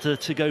 11-darter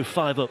to go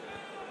 5 up.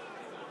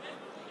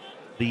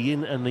 The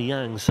yin and the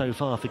yang so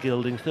far for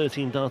Gilding: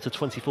 13-darter,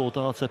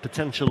 24-darter,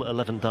 potential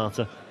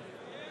 11-darter.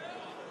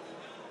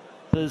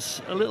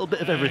 There's a little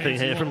bit of everything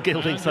here from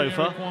Gilding so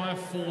far.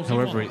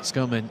 However it's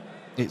coming,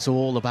 it's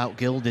all about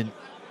Gilding.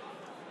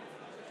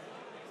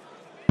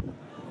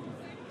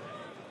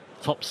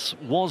 Tops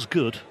was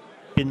good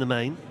in the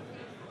main.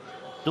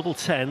 Double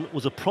 10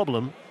 was a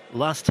problem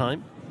last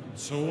time.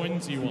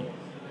 21.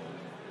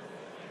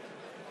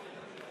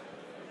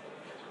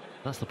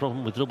 That's the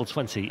problem with double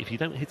 20. If you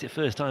don't hit it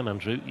first time,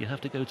 Andrew, you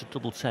have to go to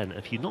double 10.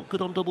 If you're not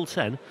good on double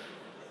 10,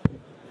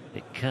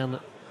 it can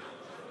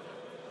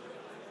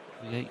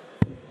create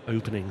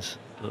openings.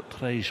 But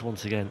Prege,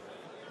 once again,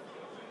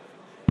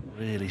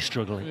 really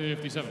struggling.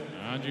 57,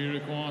 and you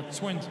require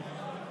 20.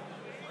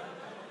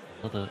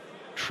 Another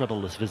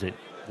treble-less visit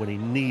when he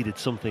needed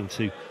something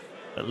to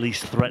at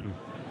least threaten.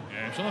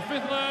 Yes, on the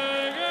fifth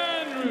leg,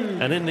 Andrew.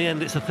 And in the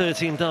end, it's a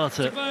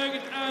 13-darter. Fifth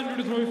leg,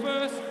 Andrew to throw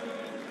first.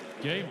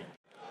 Game.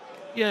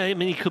 Yeah, I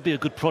mean, he could be a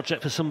good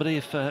project for somebody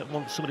if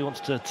somebody wants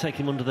to take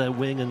him under their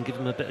wing and give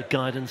him a bit of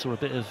guidance or a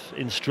bit of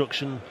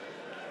instruction.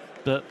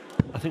 But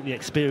I think the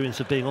experience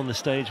of being on the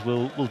stage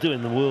will do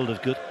him the world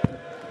of good.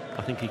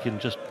 I think he can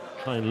just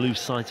try and lose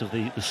sight of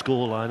the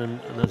scoreline and,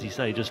 as you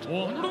say, just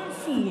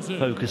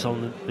focus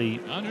on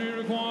the Andrew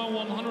require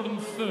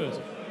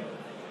 130.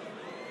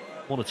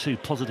 one or two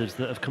positives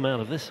that have come out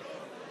of this.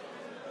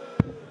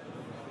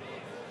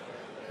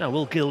 Now,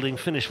 will Gilding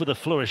finish with a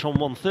flourish on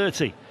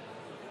 130?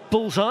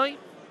 Bullseye?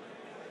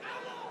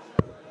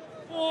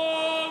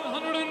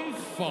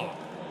 105.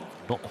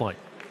 Not quite.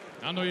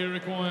 And you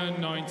require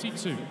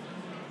 92.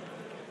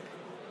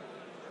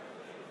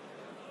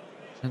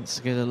 Chance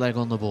to get a leg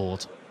on the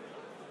board.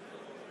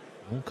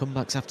 All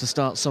comebacks have to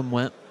start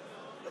somewhere.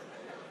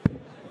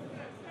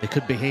 They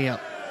could be here.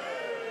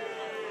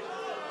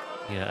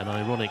 Yeah, an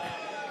ironic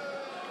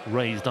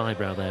raised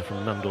eyebrow there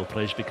from Nandor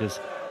Prege, because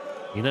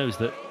he knows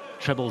that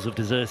trebles have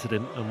deserted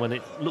him, and when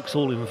it looks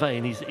all in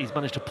vain, he's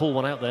managed to pull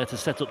one out there to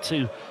set up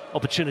two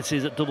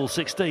opportunities at double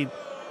 16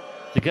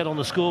 to get on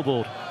the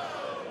scoreboard.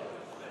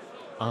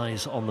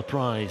 Eyes on the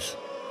prize.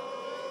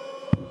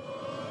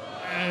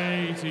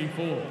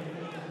 84.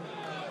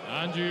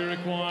 And you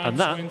require And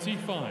that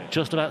 25.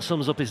 just about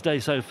sums up his day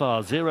so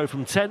far. 0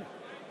 from 10,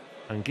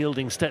 and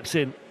Gilding steps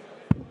in,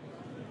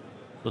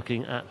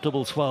 looking at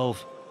double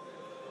 12,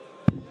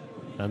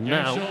 and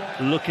now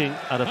looking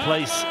at a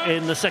place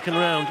in the second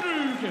round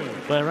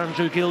where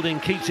Andrew Gilding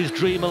keeps his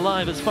dream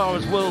alive as far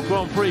as World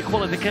Grand Prix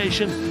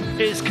qualification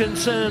is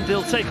concerned.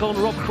 He'll take on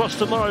Rob Cross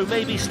tomorrow,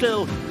 maybe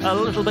still a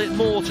little bit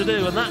more to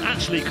do, and that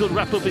actually could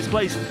wrap up his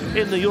place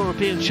in the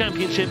European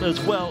Championship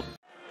as well.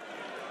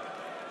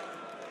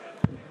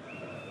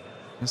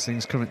 As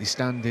things currently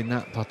stand in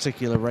that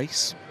particular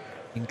race,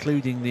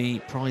 including the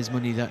prize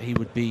money that he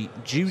would be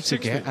due to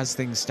get as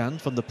things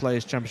stand from the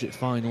Players' Championship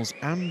finals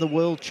and the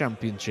World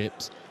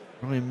Championships,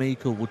 Ryan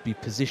Meikle would be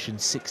positioned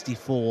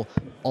 64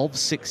 of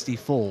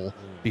 64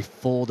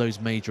 before those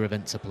major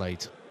events are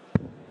played.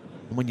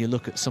 And when you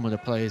look at some of the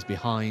players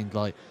behind,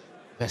 like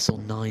Vessel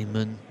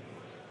Nyman,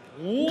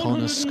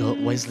 Connor Scott,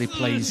 Wesley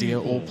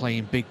Plazier, all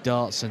playing big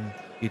darts, and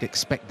you'd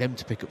expect them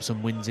to pick up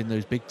some wins in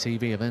those big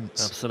TV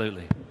events.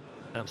 Absolutely,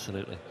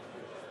 absolutely.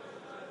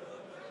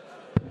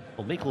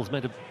 Well, Meikle's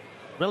made a,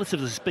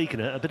 relatively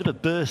speaking, a bit of a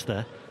burst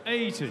there.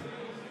 80.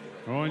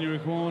 On you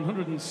require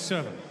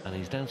 107. And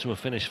he's down to a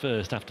finish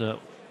first after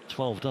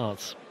 12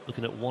 darts,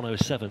 looking at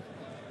 107.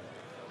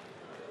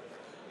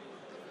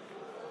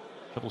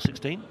 Treble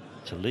 16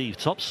 to leave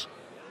tops.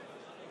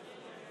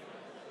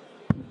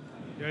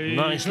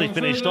 Nicely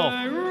finished off.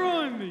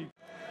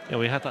 Yeah,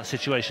 we had that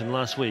situation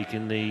last week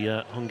in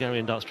the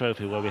Hungarian Darts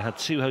Trophy where we had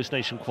two host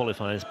nation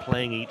qualifiers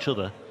playing each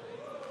other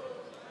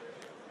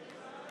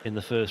in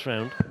the first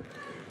round.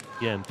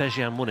 Yeah, and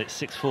Bejian won it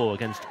 6-4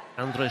 against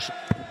Andres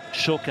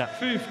Shoka.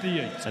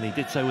 58. And he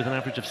did so with an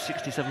average of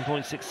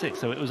 67.66,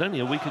 so it was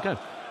only a week ago.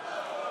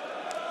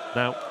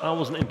 Now, I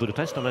wasn't in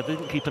Budapest and I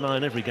didn't keep an eye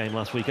on every game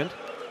last weekend,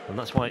 and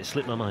that's why it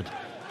slipped my mind.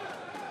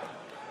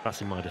 That's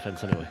in my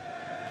defence anyway.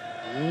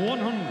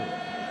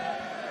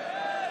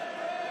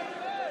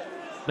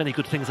 100. Many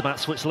good things about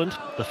Switzerland.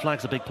 The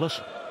flag's a big plus.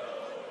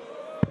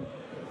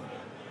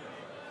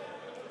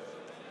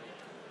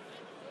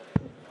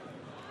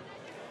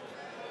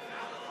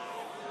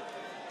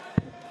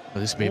 Well,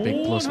 this would be a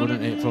big plus,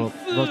 wouldn't it, for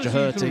Roger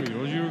Hurtig?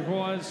 Roger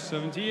requires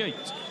 78.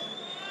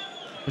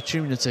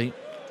 Opportunity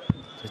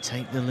to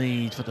take the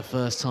lead for the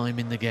first time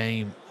in the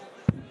game.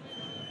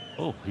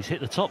 Oh, he's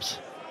hit the tops.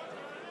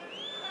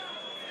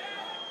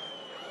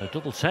 A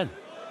double 10.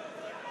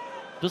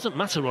 Doesn't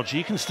matter, Roger,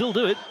 you can still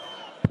do it.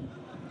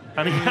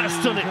 And he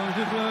has done it.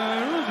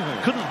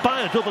 Couldn't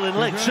buy a double in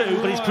leg two,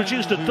 but he's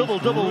produced a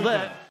double-double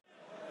there.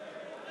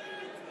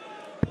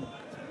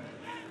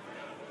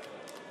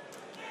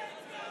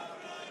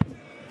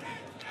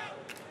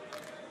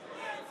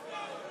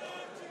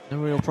 No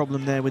real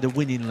problem there with the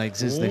winning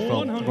legs, is there,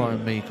 from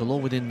Ryan Meikle,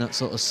 all within that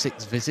sort of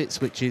 6 visits,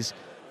 which is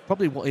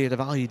probably what he had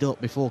valued up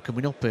before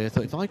coming up here.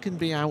 Thought, if I can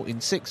be out in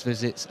 6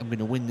 visits, I'm going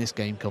to win this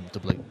game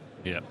comfortably.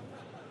 Yeah.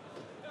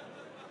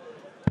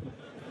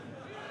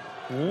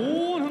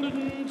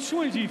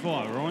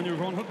 125, on your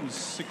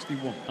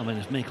 161. I mean,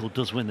 if Meikle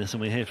does win this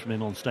and we hear from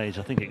him on stage,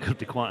 I think it could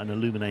be quite an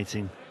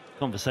illuminating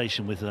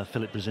conversation with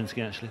Filip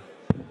Brzezinski, actually.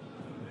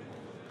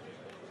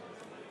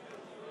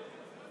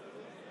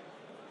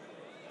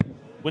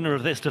 Winner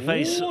of this to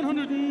face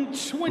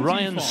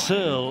Ryan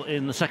Searle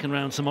in the second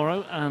round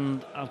tomorrow,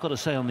 and I've got to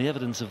say, on the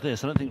evidence of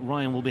this, I don't think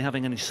Ryan will be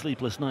having any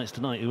sleepless nights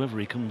tonight, whoever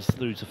he comes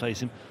through to face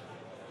him.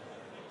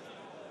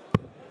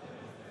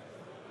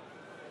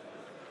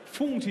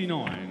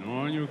 49,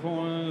 and you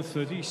require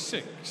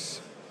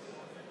 36.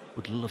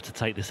 Would love to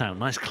take this out.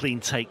 Nice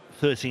clean take,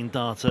 13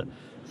 darter,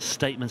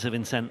 statement of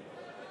intent.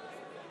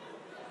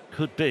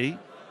 Could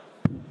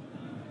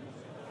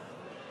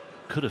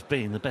have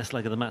been the best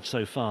leg of the match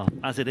so far.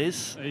 As it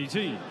is,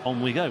 18.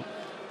 On we go.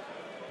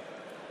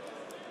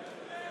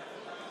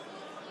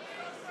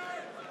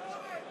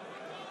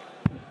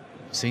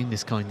 Seen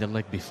this kind of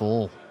leg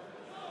before.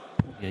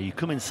 Yeah, you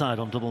come inside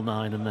on double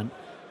nine and then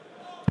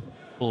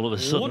all of a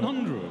sudden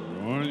 100,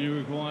 and you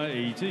require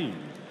 18.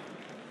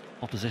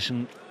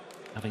 opposition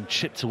having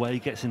chipped away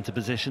gets into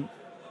position.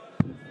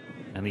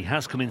 And he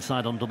has come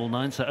inside on double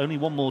nine, so only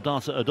one more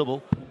dart at a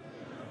double.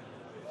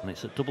 And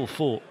it's at double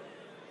four.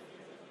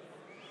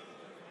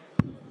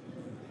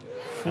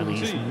 14. And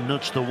he's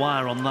nudged the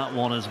wire on that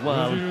one as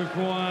well. You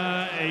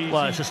require 82.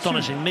 Well, it's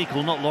astonishing.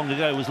 Mikkel not long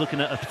ago was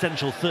looking at a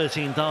potential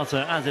 13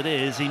 darter. As it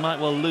is, he might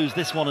well lose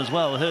this one as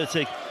well.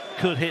 Hurtig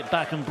could hit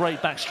back and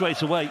break back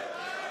straight away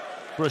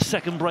for a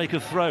second break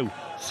of throw.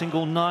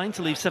 Single 9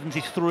 to leave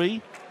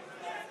 73.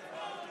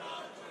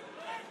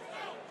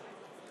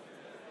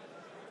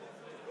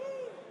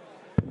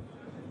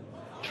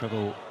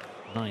 Treble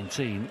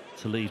 19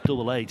 to leave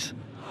double 8.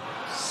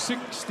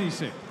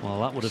 66. Well,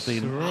 that would have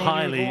been Surrounding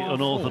highly bar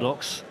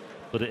unorthodox,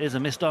 but it is a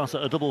missed dart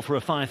at a double for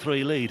a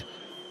 5-3 lead.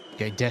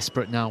 Getting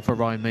desperate now for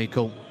Ryan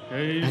Meikle.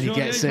 And he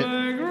gets it.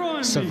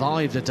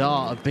 Survived the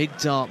dart. A big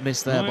dart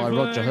missed there by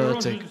Roger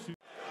Hurtig.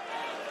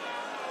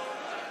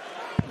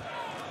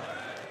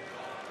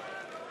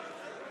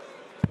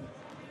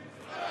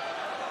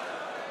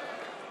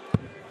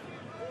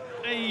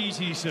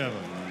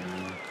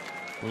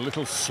 A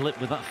little slip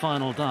with that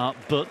final dart,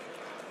 but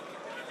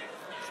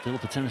still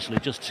potentially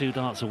just 2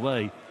 darts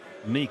away.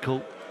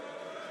 Meikle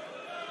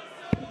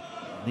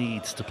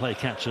needs to play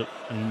catch-up,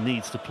 and he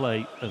needs to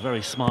play a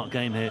very smart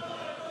game here.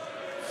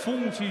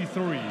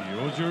 43,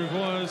 Roger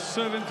requires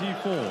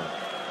 74.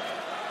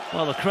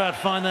 Well, the crowd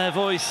find their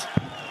voice.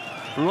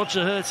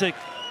 Roger Hurtig,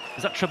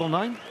 is that treble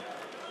 9?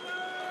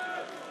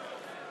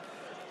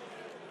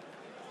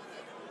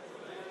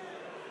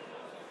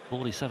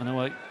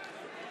 $47.08.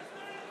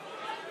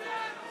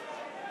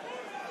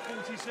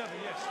 47,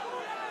 yes.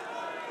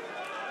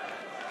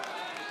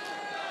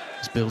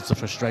 This builds the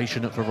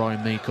frustration up for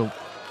Ryan Meikle.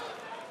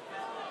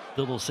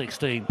 Double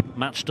 16,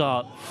 match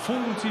dart.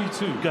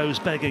 42. Goes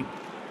begging.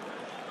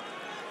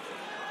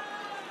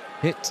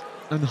 Hit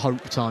and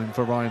hope time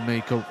for Ryan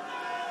Meikle.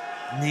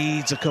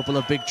 Needs a couple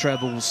of big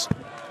trebles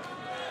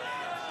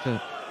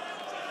to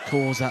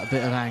cause that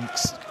bit of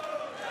angst.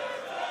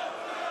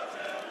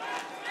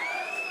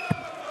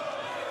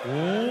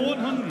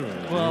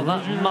 100. Well,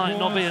 that Roger might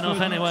not be enough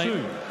requires anyway.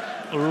 32.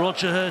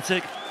 Roger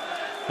Hurtig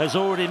has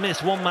already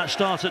missed one match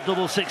start at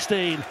double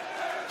 16.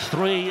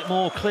 3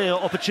 more clear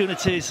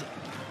opportunities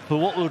for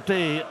what would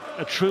be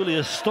a truly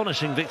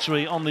astonishing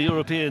victory on the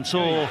European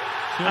Tour.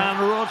 And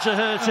Roger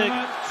Hurtig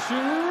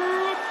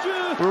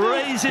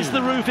raises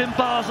the roof in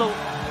Basel.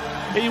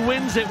 He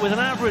wins it with an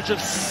average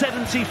of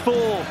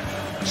 74.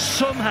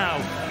 Somehow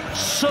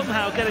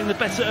getting the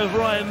better of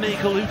Ryan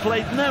Meikle, who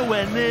played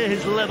nowhere near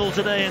his level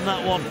today in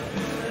that one.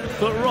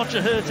 But Roger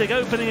Hurtig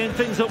opening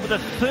things up with a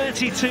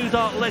 32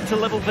 dart leg to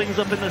level things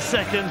up in the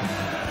second.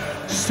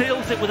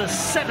 Seals it with a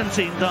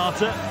 17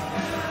 darter.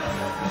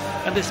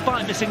 And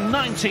despite missing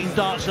 19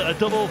 darts at a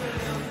double,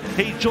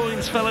 he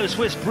joins fellow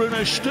Swiss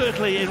Bruno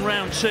Stöckli in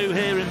round 2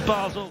 here in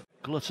Basel.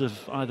 Glut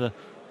of either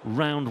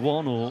round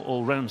 1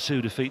 or round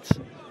 2 defeats.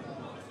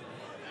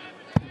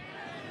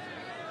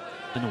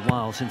 Been a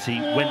while since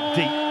he went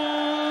deep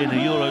in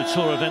a Euro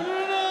Tour event.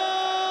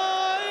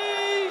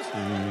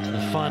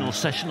 The final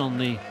session on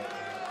the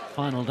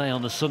final day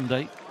on the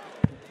Sunday.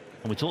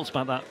 And we talked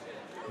about that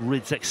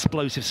Rids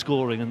explosive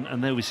scoring,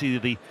 and there we see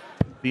the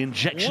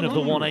injection of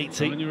the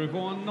 180. And you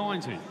require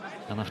 90.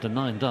 And after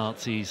 9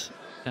 darts, he's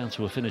down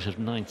to a finish of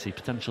 90.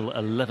 Potential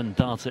 11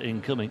 darter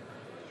incoming.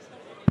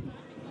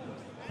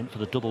 Went for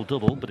the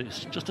double-double, but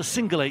it's just a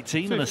single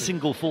 18 50. And a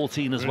single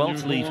 14 as well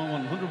to leave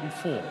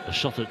 104. a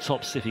shot at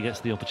tops if he gets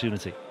the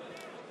opportunity.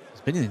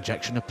 There's been an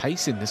injection of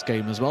pace in this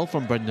game as well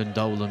from Brendan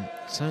Dolan.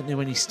 Certainly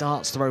when he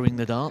starts throwing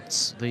the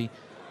darts, the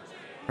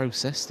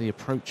process, the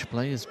approach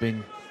play has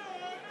been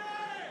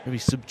very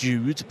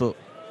subdued, but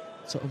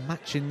sort of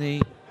matching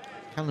the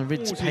Callan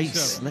Rids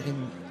pace,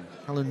 letting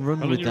Callan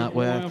run with that,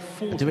 where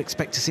I do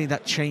expect to see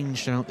that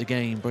change throughout the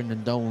game.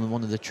 Brendan Dolan,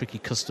 one of the tricky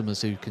customers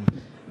who can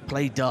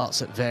play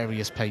darts at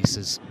various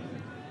paces.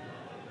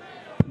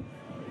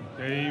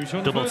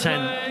 Double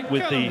 10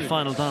 with the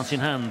final dart in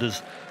hand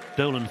as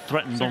Dolan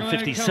threatened on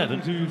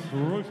 57.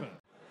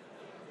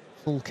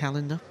 Full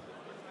calendar.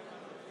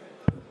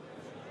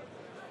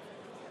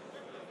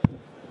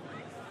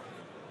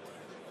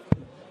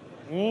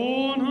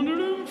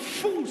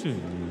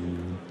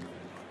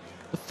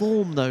 The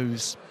form,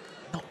 though's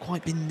not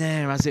quite been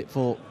there, has it,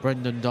 for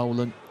Brendan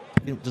Dolan?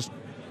 Just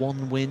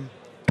 1 win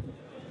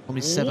on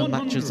his 7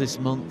 matches this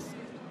month.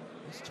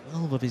 It's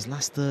 12 of his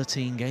last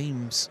 13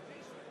 games.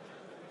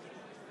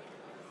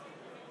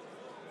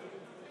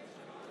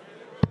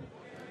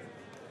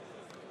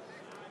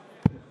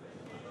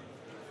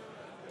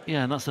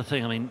 Yeah, and that's the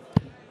thing. I mean,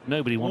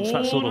 nobody wants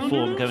that sort of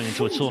form going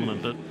into a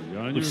tournament, but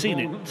we've seen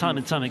it time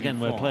and time again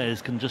where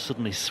players can just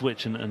suddenly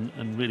switch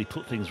and really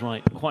put things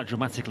right quite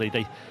dramatically.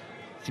 They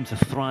seem to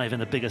thrive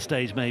in a bigger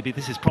stage, maybe.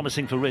 This is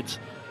promising for Rids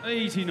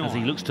 89. as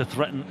he looks to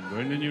threaten.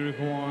 Brendan, you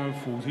require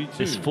 42.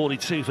 This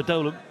 42 for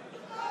Dolan.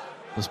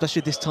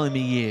 Especially this time of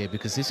year,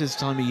 because this is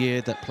the time of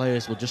year that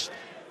players will just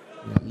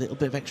a little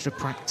bit of extra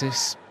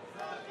practice.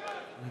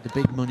 The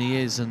big money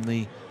is, and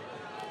the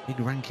big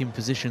ranking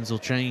positions will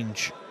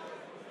change.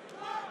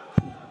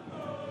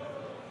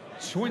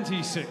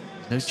 26.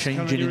 No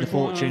changing in the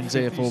fortunes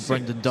here for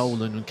Brendan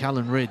Dolan, and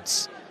Callan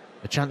Rids.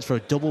 A chance for a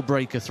double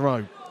breaker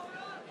throw.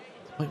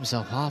 Put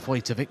himself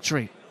halfway to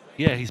victory.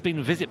 Yeah, he's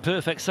been visit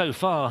perfect so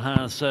far,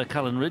 has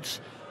Callan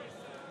Rids.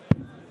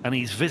 And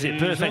he's visit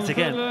perfect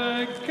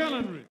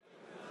again.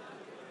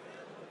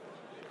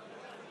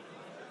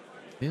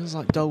 Feels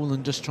like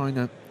Dolan just trying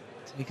to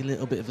take a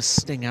little bit of a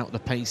sting out the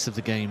pace of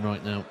the game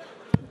right now.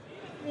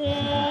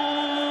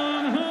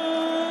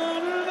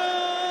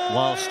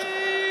 Whilst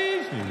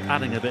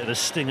adding a bit of a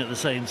sting at the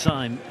same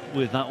time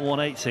with that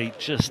 180,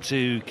 just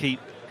to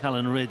keep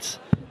Callan Rids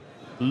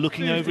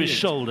looking over his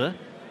shoulder.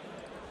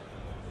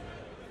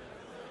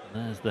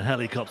 There's the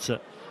helicopter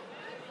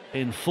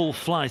in full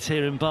flight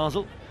here in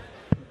Basel.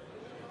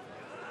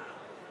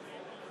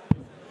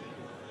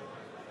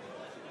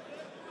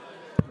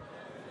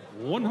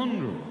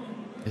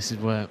 This is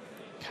where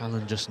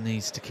Callan just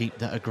needs to keep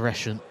that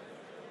aggression.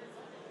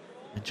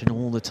 Mention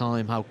all the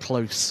time how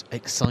close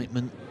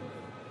excitement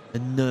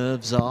and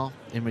nerves are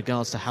in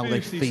regards to how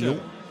 57. They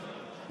feel.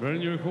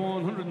 Brendan,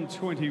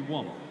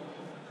 121.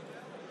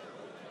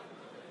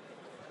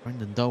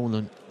 Brendan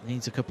Dolan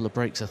needs a couple of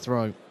breaks a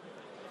throw.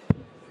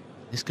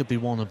 This could be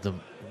one of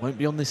them. It won't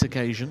be on this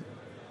occasion.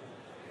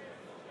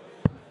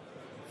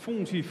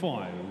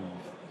 45.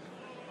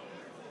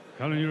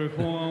 Callan, you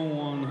require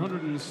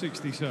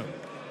 167.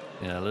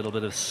 Yeah, a little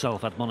bit of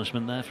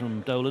self-admonishment there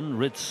from Dolan.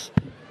 Rids,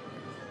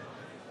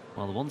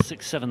 well, the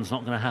 167's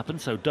not going to happen,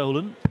 so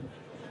Dolan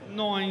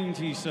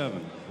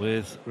 97.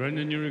 With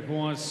Brendan, you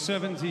require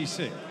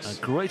 76.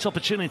 A great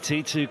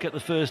opportunity to get the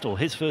first, or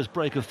his first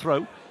break of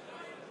throw.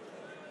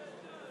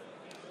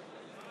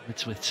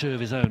 Rids with two of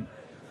his own.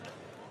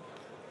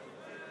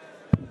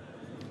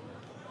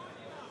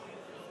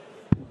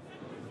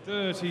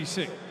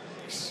 .36.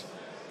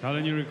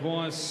 Callan, you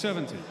require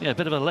 70. Yeah, a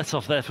bit of a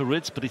let-off there for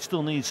Rids, but he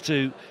still needs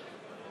to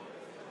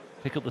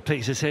pick up the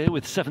pieces here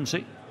with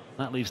 70.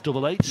 That leaves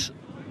double eights.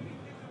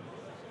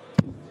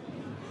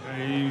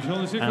 And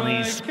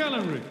he's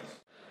Callan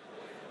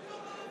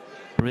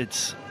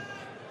Rids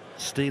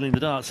stealing the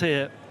darts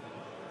here.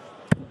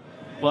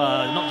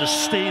 Well, not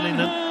just stealing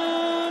them.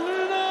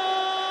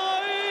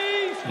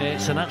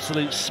 It's an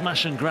absolute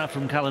smash and grab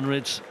from Callan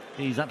Rids.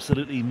 He's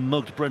absolutely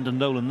mugged Brendan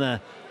Dolan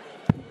there.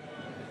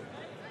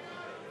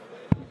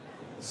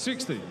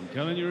 60.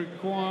 Callan, you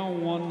require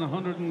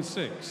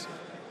 106.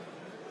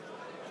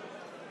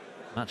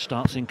 Match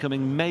starts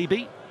incoming,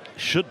 maybe.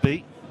 Should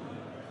be.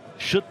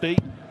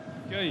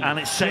 And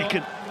it's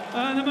taken.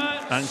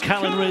 And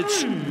Callan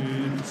Rids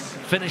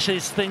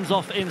finishes things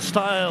off in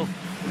style,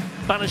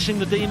 banishing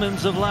the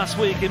demons of last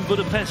week in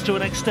Budapest to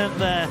an extent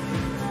there.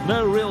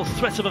 No real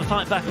threat of a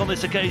fight back on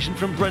this occasion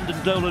from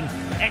Brendan Dolan.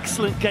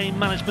 Excellent game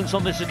management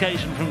on this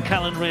occasion from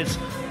Callan Rids.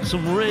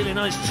 Some really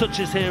nice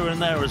touches here and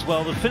there as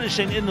well. The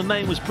finishing in the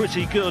main was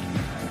pretty good,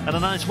 and a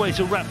nice way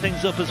to wrap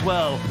things up as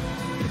well,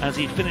 as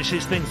he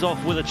finishes things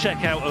off with a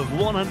checkout of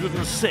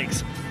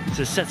 106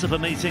 to set up a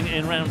meeting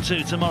in round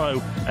 2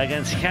 tomorrow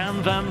against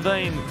Jan van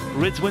Veen.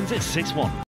 Rids wins it 6-1.